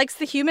tiger likes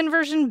the human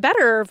version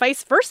better or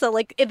vice versa.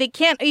 Like they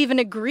can't even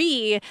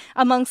agree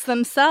amongst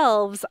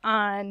themselves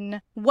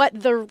on what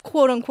the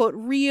quote unquote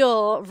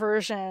real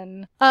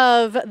version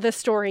of the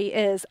story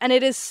is. And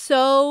it is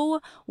so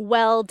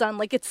well done.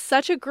 Like it's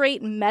such a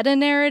great meta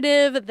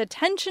narrative. The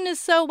tension is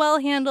so well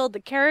handled.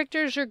 The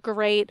characters are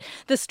great.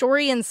 The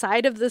story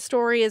inside of the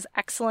story is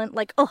excellent.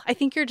 Like, oh, I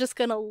think you're just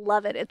going to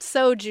love it. It's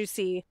so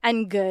juicy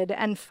and good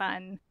and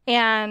fun.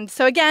 And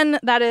so again,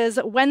 that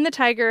is When the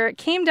Tiger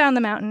Came Down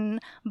the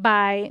Mountain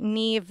by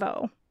Nhi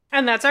Vo.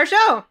 And that's our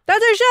show.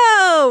 That's our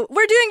show.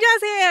 We're doing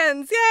jazz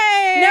hands.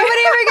 Yay!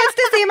 Nobody ever gets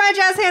to see my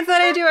jazz hands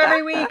that I do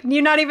every week.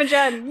 You, not even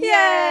Jen.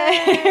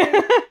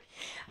 Yay!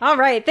 All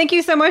right. Thank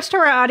you so much to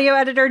our audio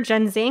editor,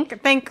 Jen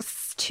Zink.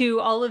 Thanks thanks to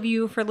all of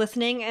you for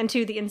listening and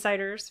to the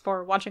insiders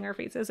for watching our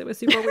faces. It was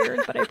super weird,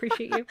 but I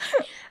appreciate you.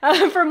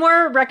 For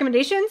more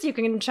recommendations, you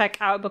can check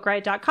out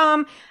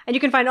bookriot.com, and you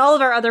can find all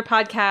of our other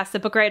podcasts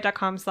at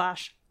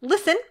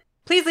bookriot.com/listen.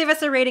 Please leave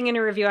us a rating and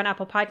a review on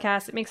Apple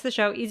Podcasts. It makes the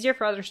show easier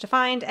for others to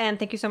find. And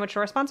thank you so much to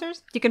our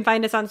sponsors. You can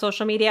find us on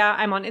social media.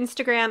 I'm on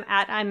Instagram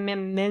at I'm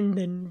on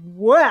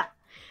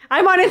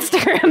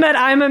Instagram at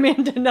I'm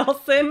Amanda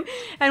Nelson.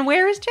 And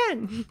where is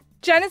Jen?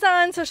 Jen is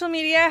on social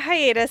media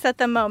hiatus at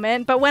the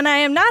moment, but when I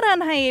am not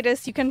on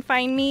hiatus, you can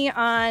find me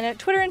on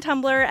Twitter and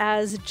Tumblr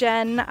as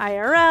Jen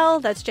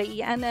IRL, that's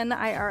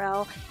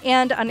JENNIRL,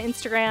 and on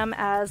Instagram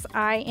as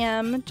I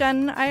am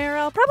Jen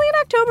IRL, probably in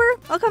October.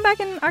 I'll come back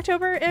in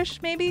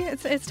October-ish, maybe.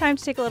 It's time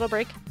to take a little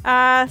break.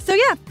 So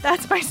yeah,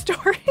 that's my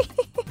story.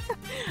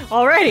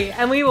 Alrighty,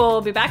 and we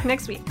will be back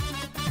next week.